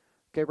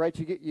 Okay, right?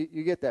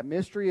 You get that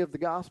mystery of the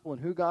gospel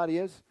and who God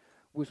is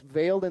was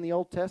veiled in the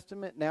Old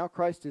Testament. Now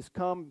Christ has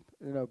come,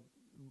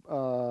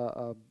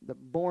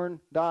 born,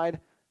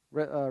 died,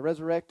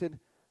 resurrected,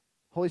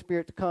 Holy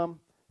Spirit to come,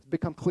 has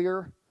become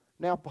clearer.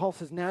 Now Paul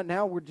says,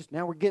 now we're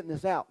getting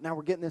this out. Now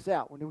we're getting this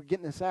out. We're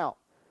getting this out.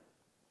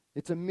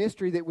 It's a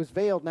mystery that was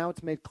veiled. Now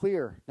it's made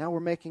clear. Now we're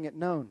making it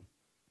known.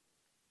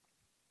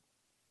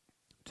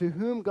 To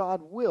whom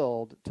God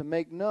willed to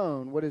make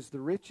known what is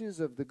the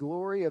riches of the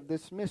glory of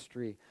this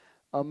mystery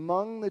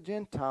among the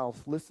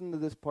Gentiles. Listen to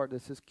this part.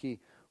 This is key.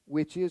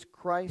 Which is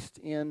Christ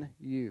in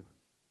you.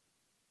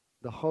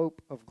 the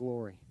hope of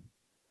glory.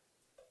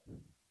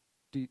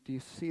 Do you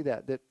see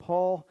that? That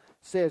Paul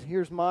says,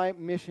 here's my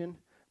mission,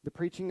 the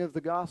preaching of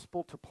the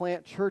gospel, to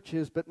plant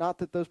churches, but not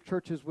that those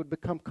churches would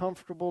become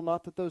comfortable,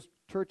 not that those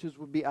churches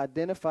would be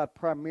identified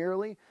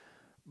primarily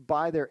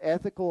by their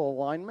ethical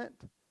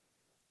alignment,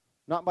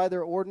 not by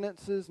their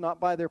ordinances, not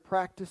by their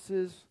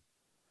practices,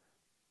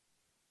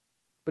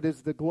 but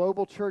as the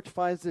global church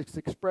finds its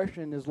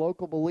expression, as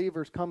local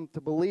believers come to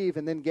believe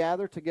and then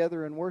gather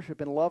together and worship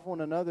and love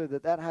one another,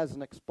 that has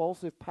an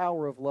expulsive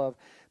power of love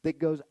that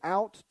goes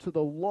out to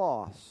the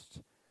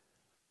lost,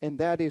 and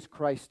that is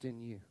Christ in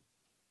you.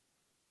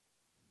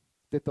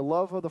 That the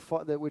love of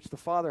that which the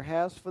Father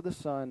has for the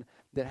Son,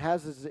 that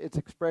has its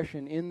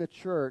expression in the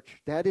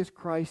church, that is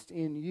Christ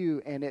in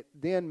you, and it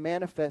then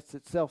manifests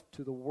itself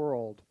to the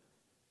world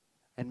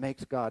and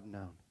makes God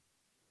known.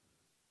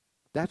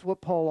 That's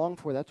what Paul longed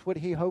for. That's what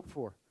he hoped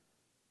for.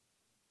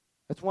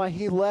 That's why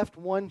he left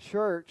one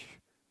church.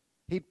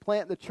 He'd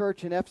plant the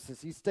church in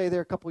Ephesus. He'd stay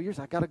there a couple of years.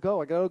 I got to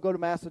go. I got to go to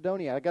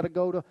Macedonia. I got to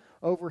go to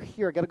over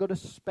here. I got to go to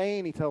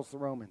Spain, he tells the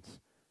Romans.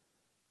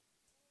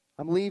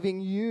 I'm leaving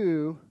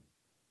you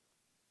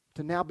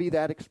to now be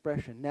that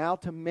expression, now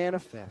to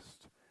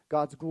manifest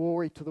God's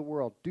glory to the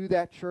world. Do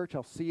that, church.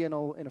 I'll see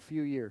you in a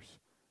few years.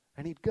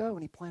 And he'd go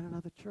and he'd plant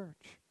another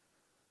church.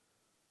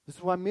 This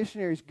is why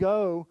missionaries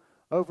go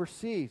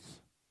overseas.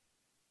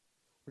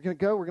 We're going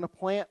to go. We're going to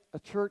plant a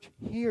church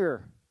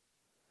here.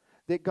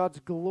 That God's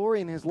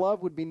glory and His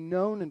love would be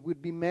known and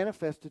would be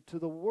manifested to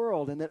the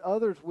world, and that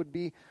others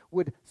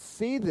would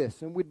see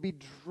this and would be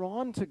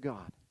drawn to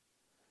God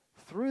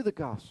through the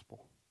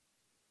gospel.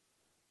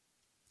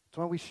 That's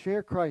why we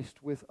share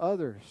Christ with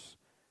others,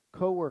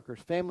 co-workers,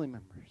 family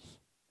members.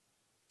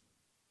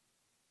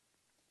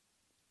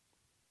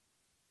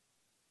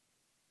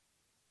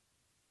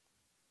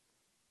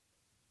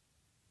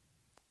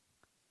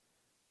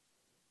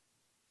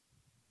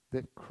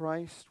 That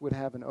Christ would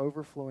have an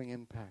overflowing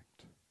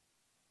impact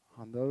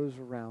on those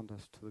around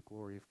us to the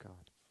glory of God.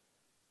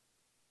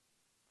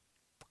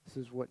 This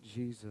is what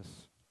Jesus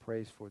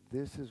prays for.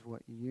 This is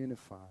what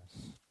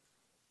unifies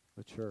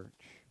the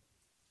church.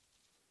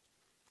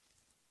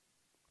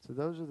 So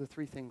those are the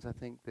three things I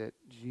think that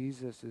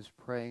Jesus is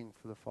praying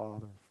for the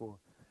Father for.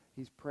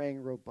 He's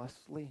praying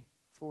robustly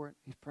for it.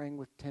 He's praying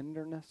with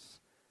tenderness.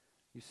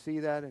 You see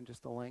that in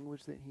just the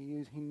language that he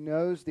used. He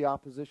knows the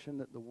opposition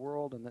that the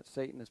world and that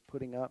Satan is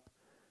putting up.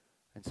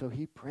 And so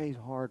he prays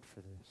hard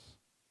for this.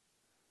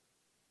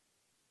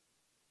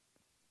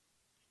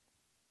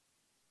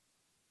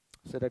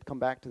 I said I'd come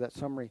back to that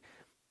summary.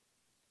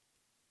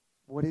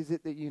 What is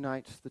it that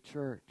unites the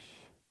church?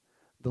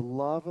 The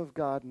love of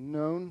God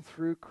known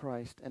through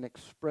Christ and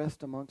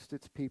expressed amongst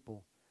its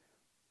people,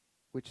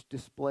 which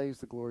displays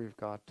the glory of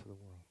God to the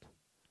world.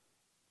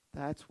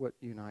 That's what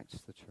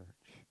unites the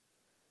church.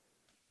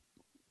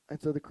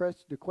 And so the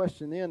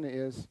question then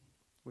is,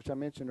 which I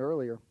mentioned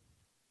earlier,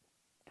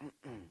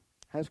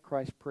 has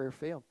Christ's prayer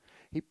failed?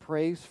 He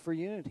prays for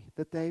unity,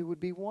 that they would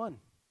be one.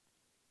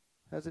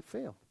 Has it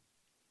failed?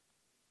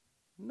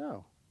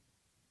 No.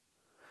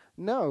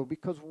 No,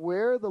 because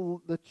where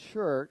the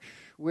church,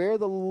 where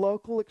the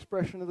local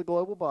expression of the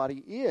global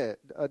body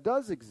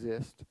does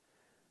exist,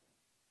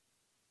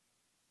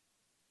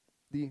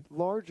 the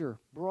larger,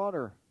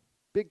 broader,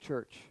 big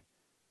church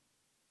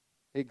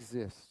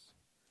exists.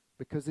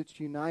 Because it's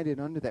united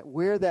under that.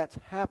 Where that's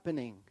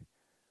happening,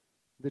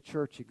 the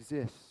church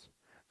exists.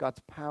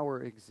 God's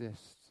power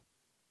exists.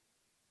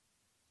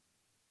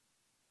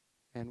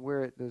 And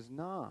where it does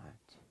not,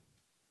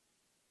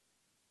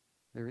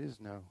 there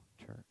is no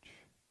church.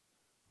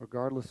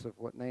 Regardless of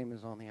what name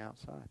is on the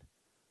outside.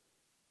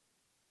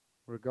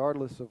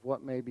 Regardless of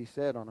what may be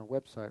said on a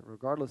website.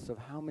 Regardless of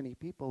how many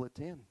people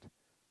attend.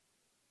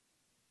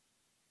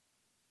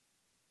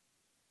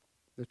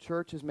 The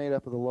church is made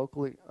up of the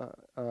local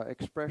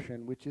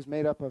expression, which is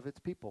made up of its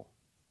people,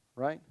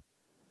 right?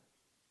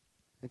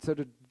 And so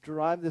to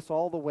drive this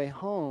all the way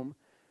home,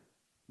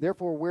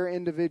 therefore where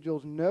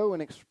individuals know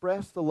and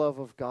express the love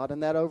of God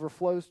and that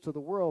overflows to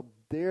the world,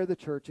 there the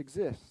church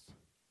exists.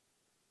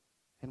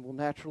 And will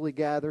naturally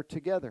gather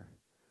together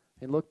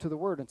and look to the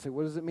Word and say,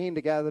 what does it mean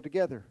to gather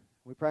together?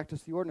 We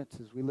practice the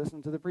ordinances. We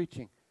listen to the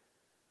preaching.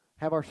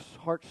 Have our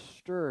hearts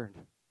stirred.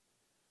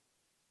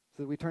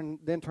 So that we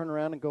then turn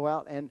around and go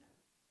out and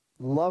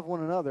love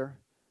one another,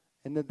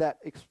 and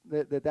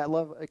that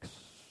love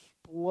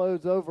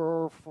explodes over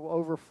or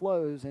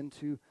overflows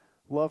into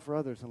love for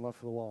others and love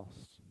for the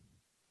lost.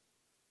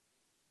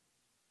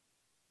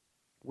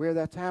 Where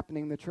that's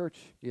happening, the church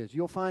is.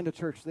 You'll find a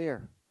church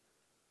there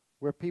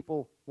where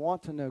people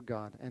want to know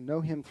God and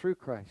know Him through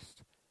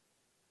Christ,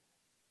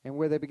 and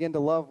where they begin to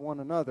love one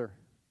another,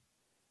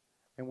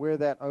 and where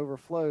that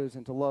overflows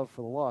into love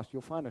for the lost.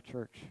 You'll find a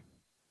church.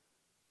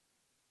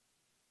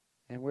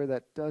 And where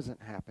that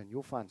doesn't happen,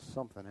 you'll find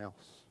something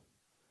else.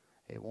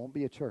 It won't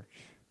be a church,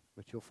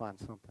 but you'll find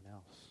something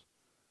else.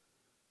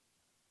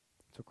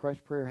 So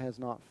Christ's prayer has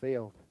not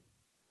failed.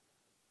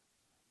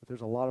 But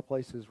there's a lot of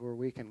places where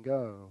we can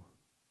go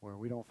where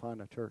we don't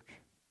find a church.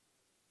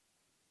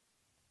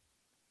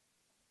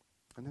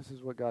 And this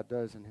is what God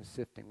does in his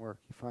sifting work.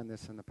 You find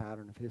this in the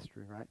pattern of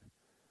history, right?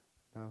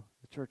 No,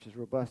 the church is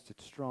robust,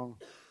 it's strong.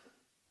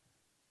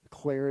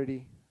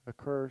 Clarity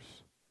occurs.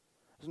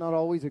 There's not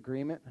always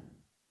agreement,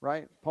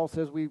 right? Paul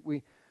says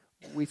we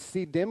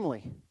see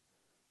dimly,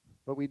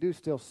 but we do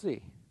still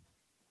see,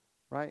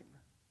 right?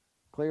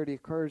 Clarity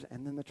occurs,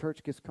 and then the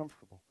church gets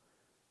comfortable,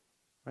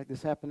 right?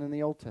 This happened in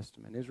the Old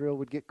Testament. Israel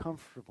would get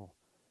comfortable,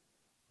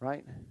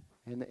 right?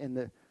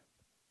 And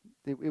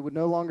it would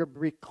no longer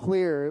be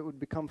clear. It would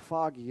become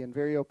foggy and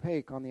very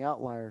opaque on the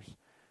outliers.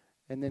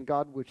 And then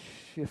God would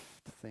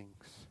shift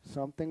things.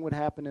 Something would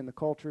happen in the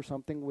culture.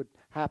 Something would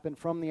happen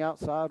from the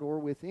outside or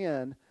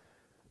within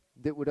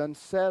that would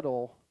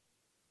unsettle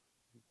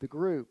the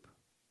group.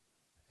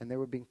 And there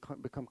would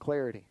become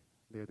clarity.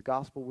 The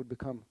gospel would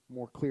become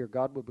more clear.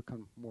 God would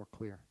become more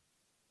clear.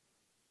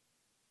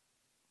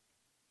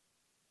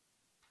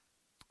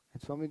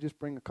 And so let me just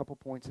bring a couple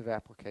points of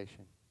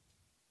application.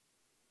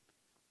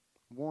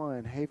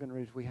 One, Haven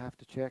Ridge, we have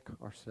to check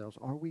ourselves.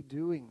 Are we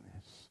doing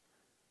this?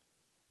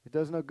 It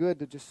does no good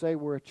to just say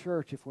we're a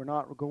church if we're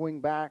not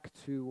going back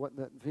to what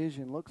that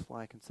vision looks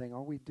like and saying,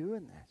 are we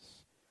doing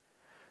this?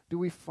 Do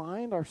we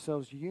find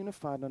ourselves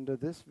unified under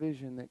this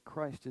vision that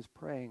Christ is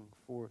praying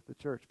for the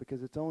church?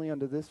 Because it's only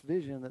under this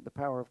vision that the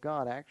power of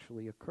God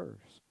actually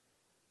occurs.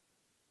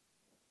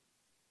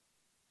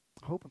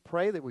 I hope and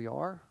pray that we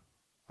are.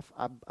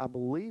 I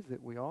believe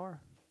that we are.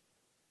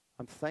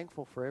 I'm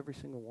thankful for every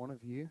single one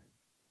of you.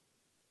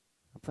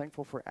 I'm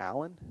thankful for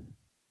Alan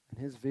and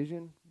his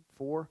vision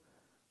for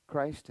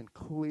Christ and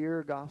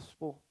clear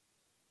gospel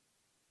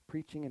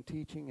preaching and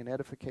teaching and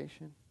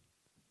edification.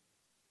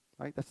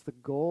 Right? That's the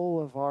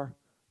goal of our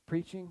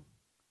preaching.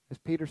 As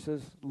Peter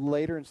says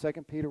later in 2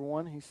 Peter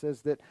 1, he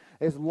says that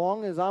as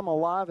long as I'm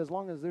alive, as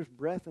long as there's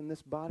breath in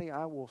this body,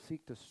 I will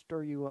seek to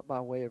stir you up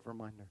by way of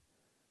reminder.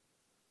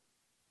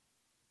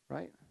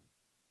 Right?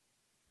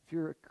 If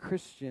you're a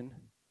Christian,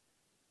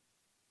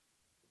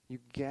 you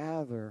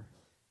gather.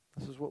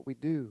 This is what we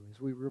do,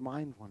 is we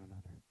remind one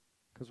another,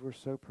 because we're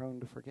so prone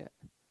to forget.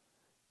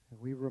 And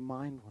we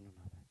remind one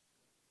another.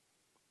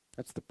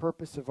 That's the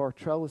purpose of our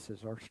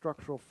trellises, our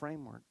structural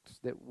frameworks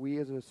that we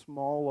as a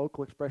small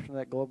local expression of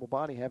that global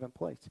body have in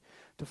place,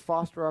 to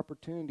foster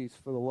opportunities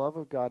for the love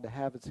of God to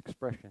have its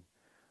expression,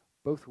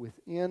 both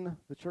within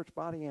the church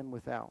body and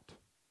without.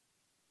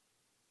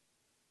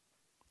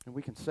 And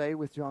we can say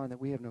with John that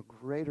we have no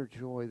greater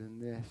joy than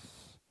this,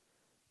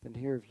 than to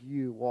hear of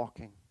you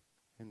walking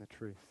in the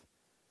truth.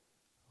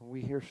 When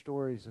we hear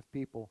stories of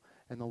people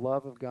and the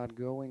love of God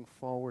going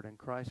forward and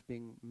Christ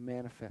being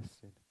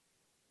manifested,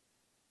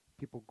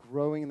 people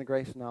growing in the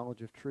grace and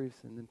knowledge of truth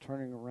and then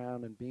turning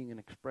around and being an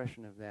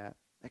expression of that,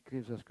 that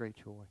gives us great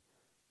joy.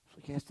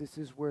 So yes, this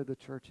is where the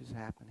church is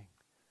happening.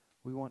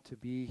 We want to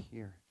be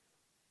here.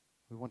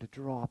 We want to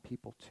draw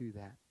people to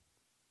that.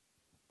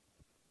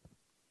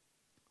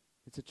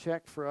 It's a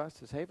check for us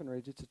as Haven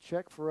Ridge. It's a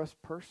check for us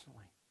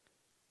personally.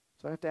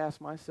 So I have to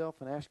ask myself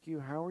and ask you,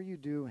 how are you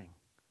doing?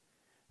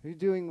 How are you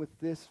doing with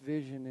this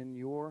vision in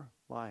your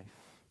life?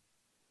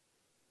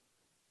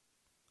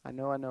 I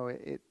know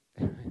it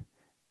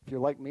if you're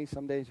like me,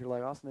 some days you're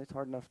like, Austin, it's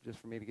hard enough just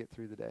for me to get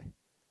through the day.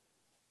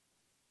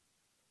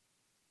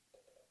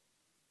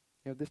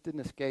 You know, this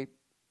didn't escape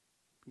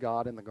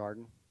God in the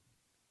garden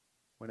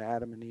when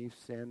Adam and Eve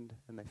sinned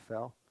and they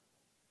fell.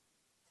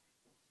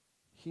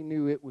 He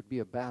knew it would be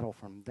a battle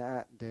from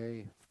that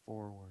day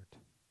forward.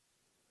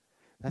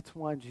 That's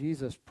why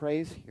Jesus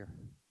prays here.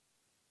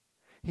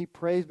 He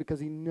prays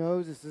because he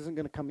knows this isn't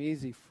going to come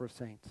easy for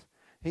saints.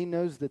 He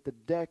knows that the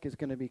deck is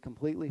going to be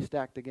completely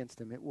stacked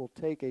against him. It will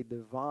take a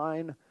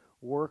divine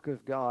work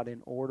of God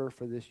in order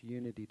for this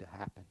unity to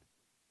happen.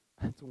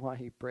 That's why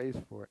he prays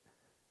for it.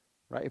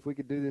 Right? If we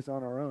could do this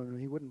on our own,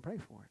 he wouldn't pray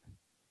for it.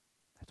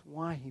 That's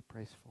why he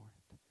prays for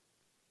it.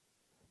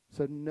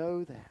 So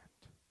know that.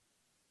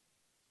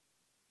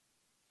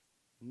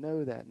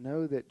 Know that.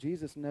 Know that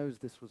Jesus knows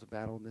this was a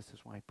battle, and this is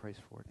why he prays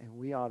for it. And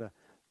we ought to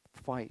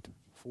fight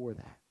for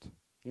that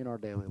in our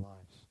daily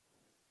lives.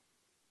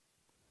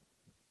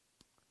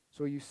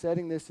 So are you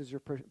setting this as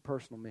your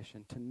personal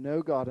mission, to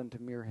know God and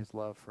to mirror his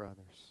love for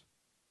others?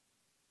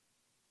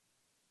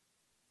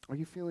 Are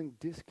you feeling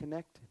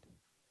disconnected?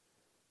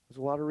 There's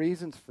a lot of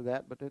reasons for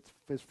that, but it's,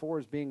 as far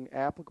as being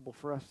applicable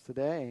for us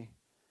today,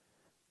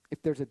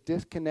 if there's a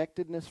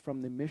disconnectedness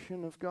from the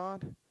mission of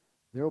God,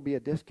 there will be a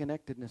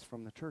disconnectedness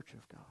from the church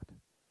of God.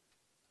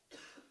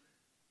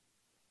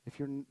 If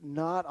you're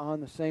not on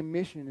the same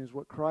mission as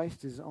what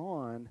Christ is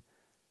on,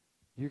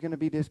 you're going to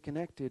be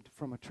disconnected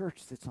from a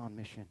church that's on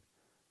mission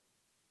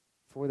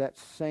for that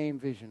same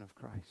vision of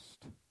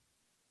Christ.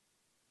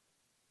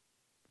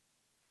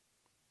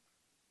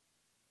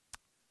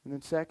 And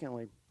then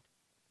secondly,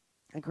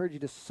 I encourage you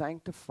to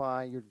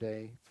sanctify your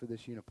day for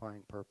this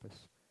unifying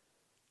purpose.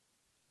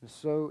 It's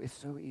so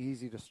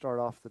easy to start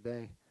off the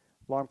day.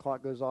 Alarm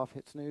clock goes off,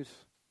 hit snooze.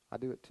 I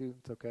do it too.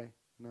 It's okay.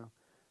 No.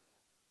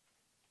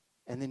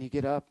 And then you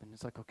get up and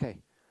it's like,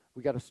 okay,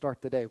 we got to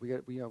start the day. We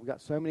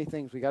got so many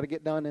things we got to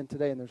get done in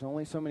today, and there's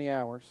only so many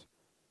hours.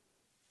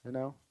 You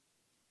know,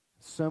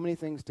 So many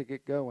things to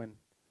get going.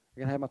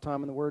 You're going to have my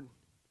time in the Word?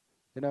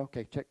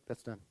 Okay, check,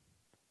 that's done.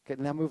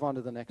 Okay, now move on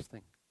to the next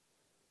thing.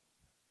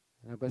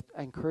 But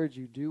I encourage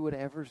you, do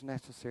whatever's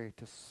necessary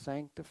to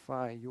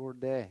sanctify your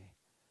day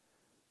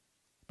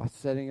by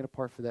setting it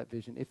apart for that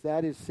vision. If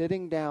that is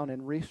sitting down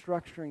and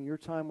restructuring your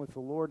time with the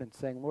Lord and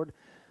saying, Lord,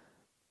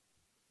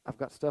 I've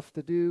got stuff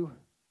to do.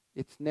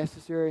 It's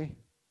necessary.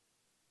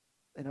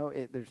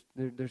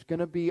 There's going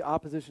to be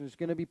opposition. There's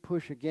going to be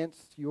push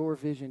against your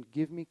vision.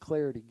 Give me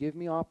clarity. Give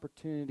me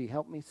opportunity.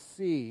 Help me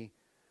see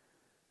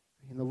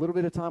in the little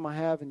bit of time I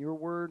have in your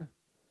word.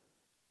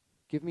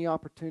 Give me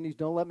opportunities.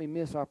 Don't let me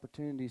miss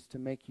opportunities to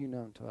make you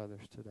known to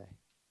others today.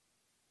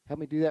 Help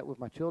me do that with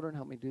my children.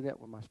 Help me do that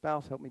with my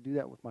spouse. Help me do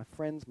that with my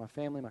friends, my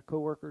family, my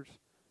coworkers.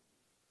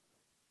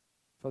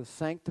 Father,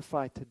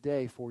 sanctify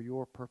today for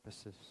your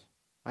purposes.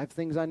 I have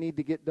things I need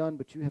to get done,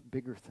 but you have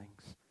bigger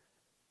things.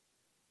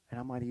 And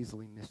I might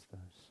easily miss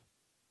those.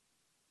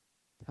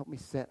 Help me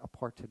set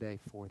apart today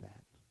for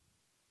that.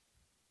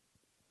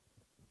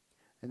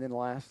 And then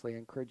lastly, I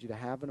encourage you to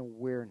have an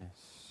awareness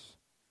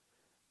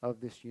of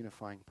this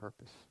unifying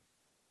purpose.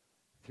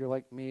 If you're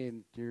like me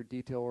and you're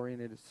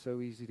detail-oriented, it's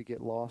so easy to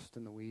get lost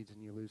in the weeds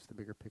and you lose the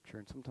bigger picture.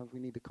 And sometimes we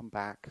need to come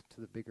back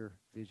to the bigger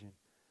vision.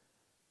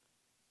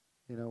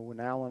 When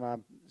Al and I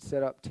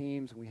set up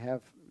teams and we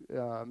have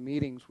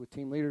meetings with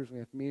team leaders, we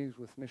have meetings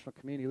with missional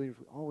community leaders,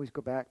 we always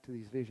go back to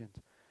these visions.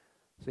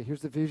 So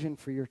here's the vision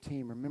for your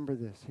team. Remember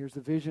this. Here's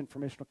the vision for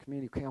missional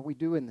community. Okay, how are we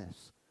doing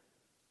this?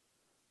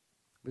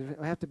 We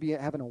have to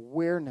have an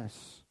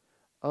awareness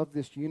of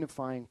this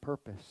unifying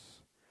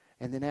purpose.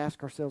 And then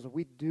ask ourselves, are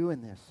we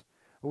doing this?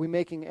 Are we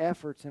making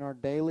efforts in our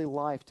daily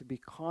life to be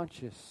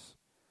conscious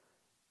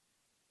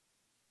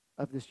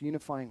of this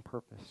unifying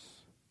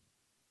purpose?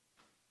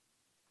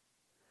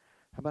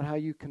 How about how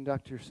you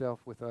conduct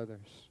yourself with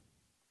others?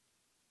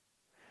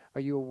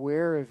 Are you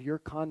aware of your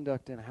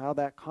conduct and how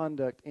that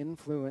conduct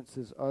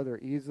influences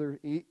others?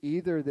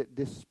 Either that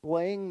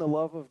displaying the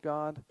love of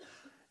God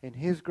and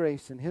His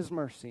grace and His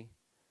mercy,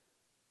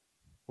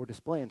 or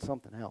displaying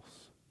something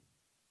else.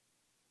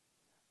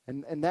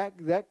 And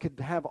that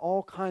could have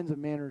all kinds of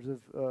manners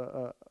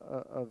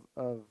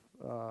of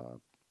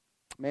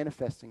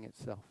manifesting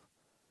itself.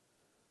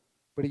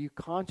 But are you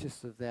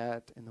conscious of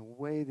that in the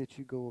way that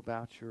you go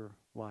about your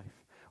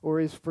life? Or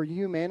is for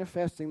you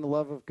manifesting the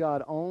love of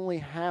God only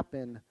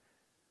happen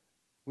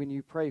when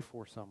you pray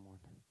for someone?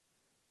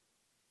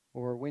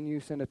 Or when you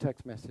send a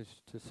text message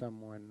to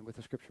someone with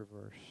a scripture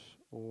verse?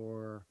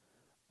 Or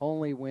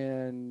only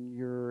when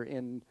you're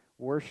in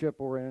worship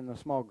or in a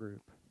small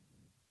group?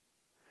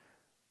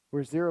 Or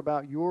is there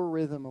about your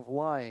rhythm of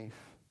life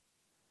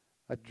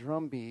a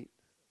drumbeat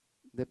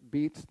that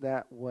beats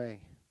that way?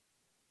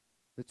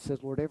 That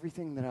says, Lord,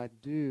 everything that I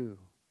do,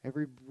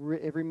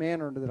 every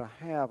manner that I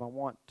have, I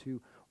want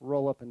to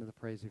roll up into the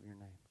praise of your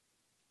name.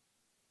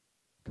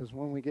 Because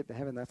when we get to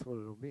heaven, that's what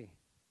it'll be.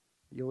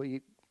 You'll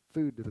eat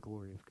food to the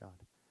glory of God.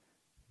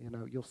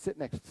 You'll sit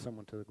next to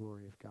someone to the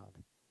glory of God.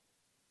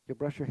 You'll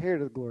brush your hair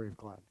to the glory of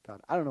God.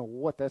 I don't know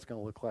what that's going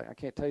to look like. I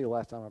can't tell you the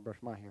last time I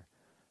brushed my hair.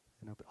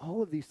 But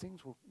all of these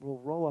things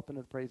will roll up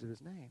into the praise of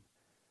His name.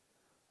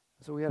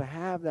 So we got to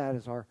have that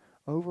as our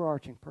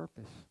overarching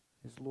purpose.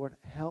 Is, Lord,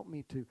 help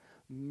me to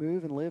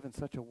move and live in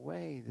such a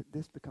way that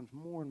this becomes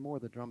more and more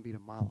the drumbeat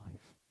of my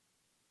life.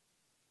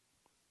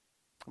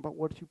 How about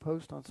what you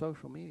post on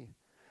social media?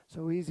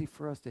 So easy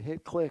for us to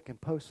hit click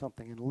and post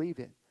something and leave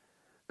it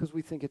because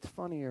we think it's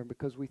funnier,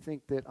 because we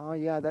think that, oh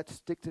yeah, that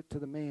sticks it to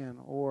the man,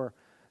 or,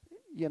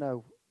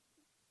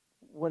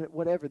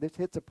 whatever. This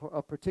hits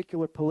a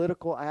particular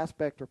political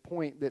aspect or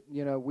point that,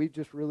 we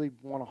just really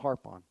want to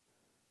harp on.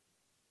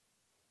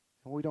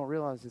 And we don't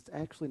realize it's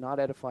actually not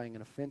edifying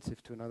and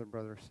offensive to another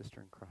brother or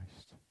sister in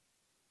Christ.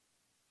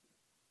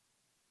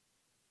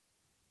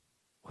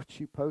 What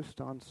you post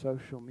on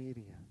social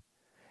media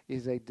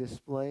is a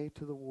display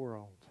to the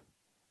world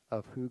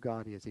of who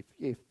God is.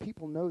 If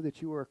people know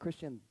that you are a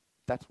Christian,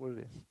 that's what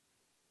it is.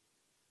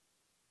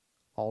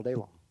 All day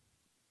long.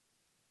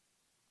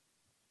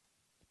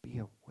 Be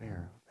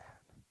aware of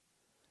that.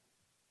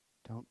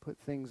 Don't put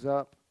things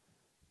up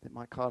that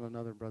might cause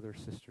another brother or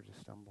sister to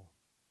stumble.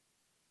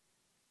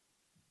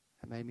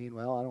 It may mean,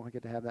 well, I don't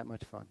get to have that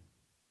much fun.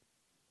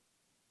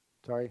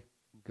 Sorry,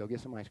 go get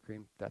some ice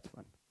cream. That's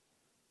fun.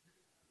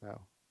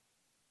 No.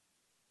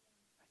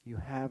 You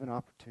have an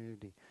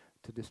opportunity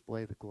to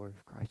display the glory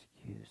of Christ.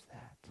 Use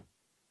that.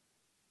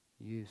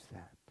 Use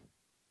that.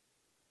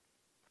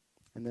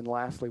 And then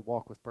lastly,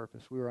 walk with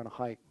purpose. We were on a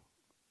hike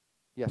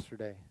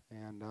yesterday,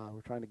 and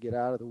we're trying to get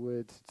out of the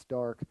woods. It's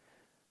dark.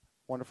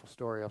 Wonderful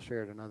story. I'll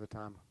share it another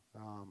time.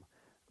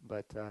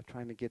 But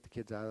trying to get the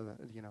kids out of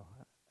the,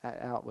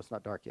 out. Well, it's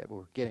not dark yet, but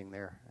we're getting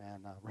there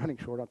and running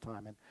short on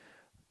time, and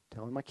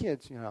telling my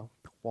kids,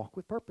 walk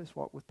with purpose,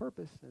 walk with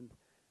purpose. And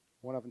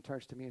one of them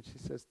turns to me and she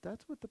says,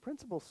 that's what the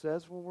principal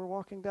says when we're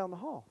walking down the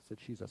hall. I said,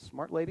 she's a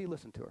smart lady.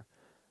 Listen to her.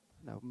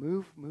 No,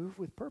 move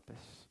with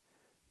purpose.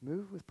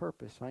 Move with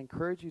purpose. I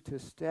encourage you to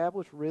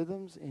establish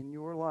rhythms in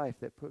your life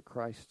that put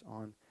Christ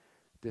on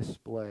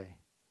display.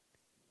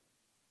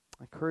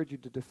 I encourage you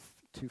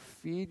to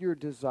feed your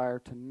desire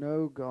to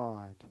know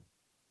God.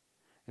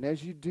 And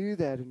as you do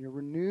that and you're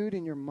renewed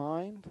in your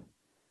mind,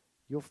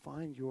 you'll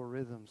find your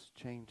rhythms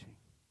changing.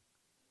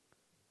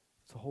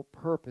 It's the whole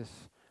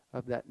purpose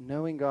of that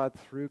knowing God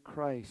through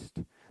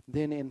Christ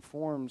then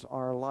informs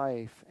our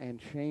life and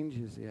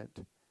changes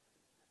it,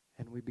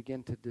 and we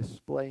begin to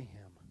display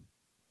him.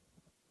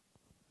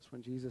 That's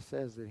when Jesus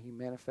says that he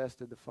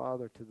manifested the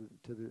Father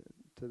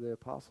to the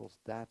apostles.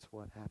 That's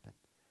what happened,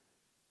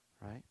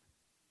 right?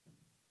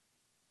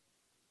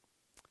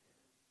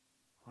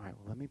 All right,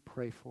 well, let me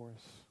pray for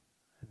us,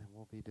 and then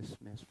we'll be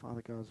dismissed.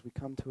 Father God, as we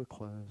come to a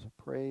close, I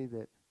pray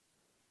that,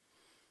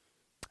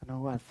 I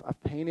know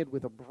I've painted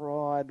with a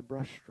broad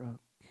brushstroke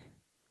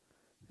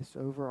this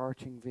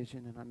overarching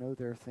vision, and I know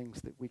there are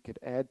things that we could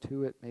add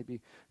to it, maybe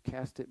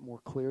cast it more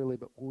clearly,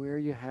 but where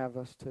you have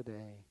us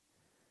today,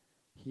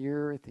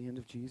 here at the end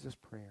of Jesus'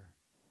 prayer,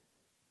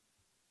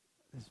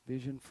 this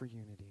vision for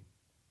unity.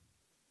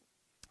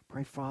 I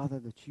pray, Father,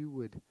 that you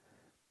would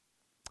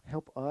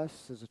help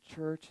us as a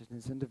church and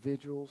as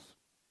individuals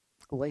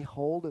lay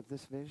hold of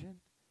this vision,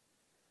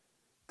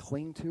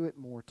 cling to it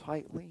more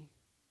tightly.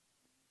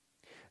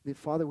 That,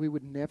 Father, we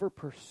would never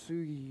pursue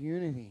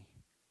unity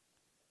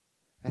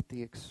at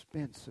the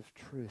expense of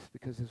truth,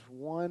 because as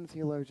one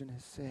theologian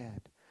has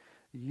said,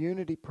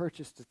 unity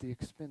purchased at the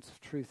expense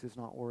of truth is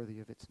not worthy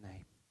of its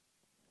name.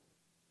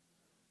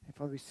 And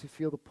Father, we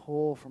feel the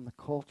pull from the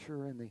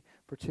culture and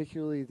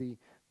particularly the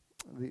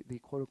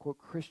quote-unquote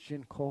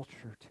Christian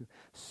culture to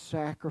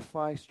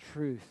sacrifice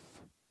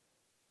truth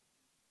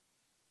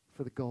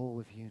for the goal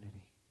of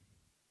unity.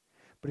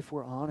 But if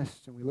we're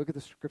honest and we look at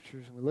the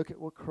scriptures and we look at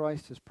what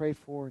Christ has prayed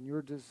for, and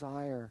your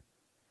desire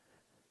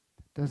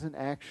doesn't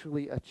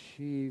actually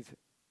achieve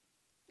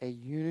a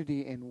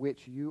unity in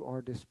which you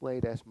are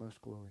displayed as most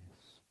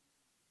glorious.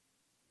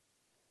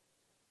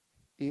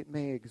 It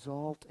may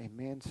exalt a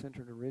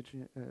man-centered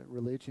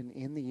religion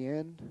in the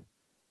end,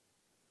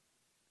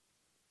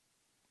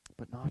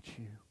 but not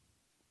you.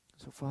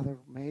 So, Father,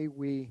 may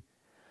we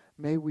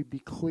be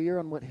clear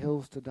on what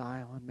hills to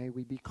die on. May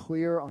we be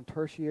clear on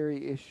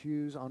tertiary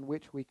issues on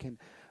which we can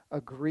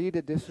agree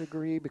to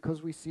disagree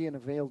because we see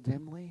and veil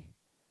dimly.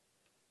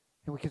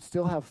 And we can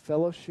still have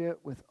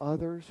fellowship with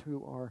others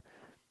who are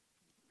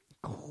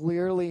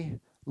clearly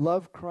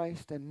love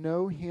Christ and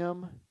know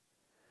him,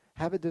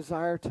 have a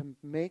desire to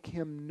make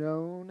him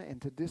known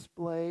and to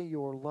display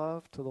your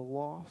love to the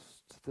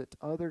lost, that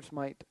others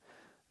might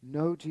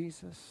know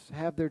Jesus,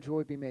 have their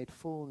joy be made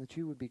full, and that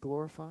you would be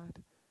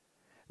glorified.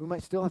 We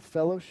might still have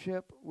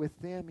fellowship with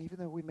them, even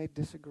though we may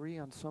disagree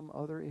on some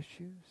other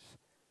issues.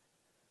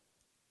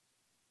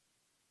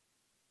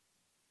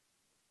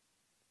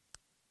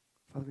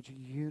 Father, would you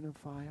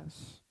unify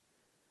us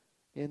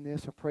in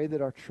this? I pray that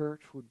our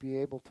church would be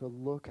able to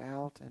look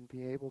out and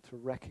be able to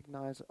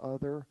recognize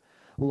other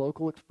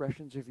local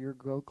expressions of your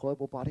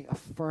global body,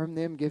 affirm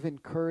them, give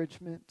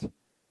encouragement.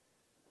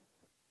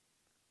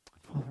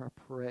 Father,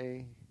 I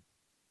pray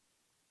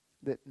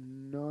that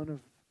none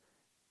of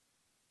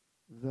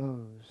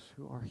those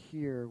who are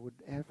here would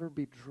ever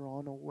be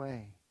drawn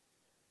away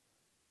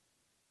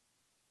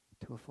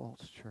to a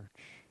false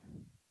church.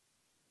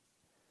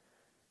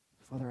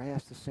 Father, I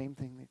ask the same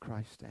thing that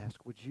Christ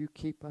asked. Would you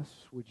keep us?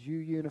 Would you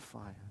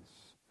unify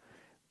us?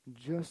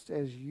 Just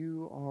as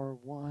you are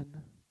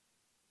one,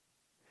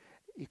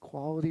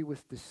 equality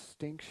with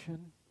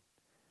distinction.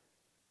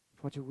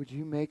 Father, would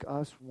you make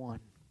us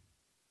one?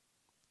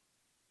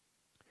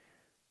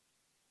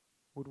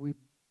 Would we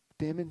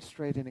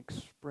demonstrate and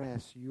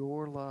express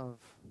your love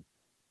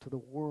to the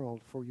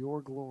world for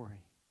your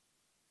glory?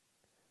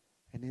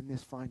 And in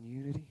this find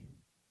unity,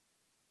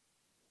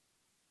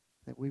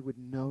 that we would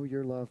know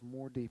your love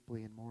more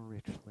deeply and more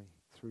richly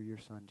through your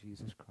Son,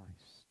 Jesus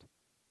Christ.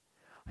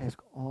 I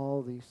ask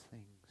all these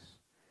things,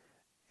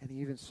 and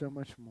even so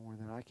much more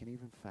than I can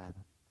even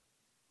fathom.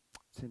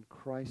 It's in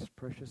Christ's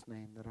precious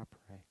name that I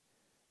pray.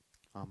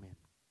 Amen.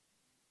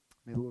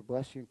 May the Lord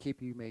bless you and keep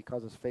you. May he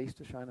cause his face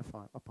to shine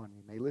upon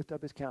you. May he lift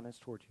up his countenance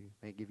towards you.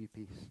 May he give you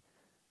peace.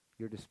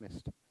 You're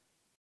dismissed.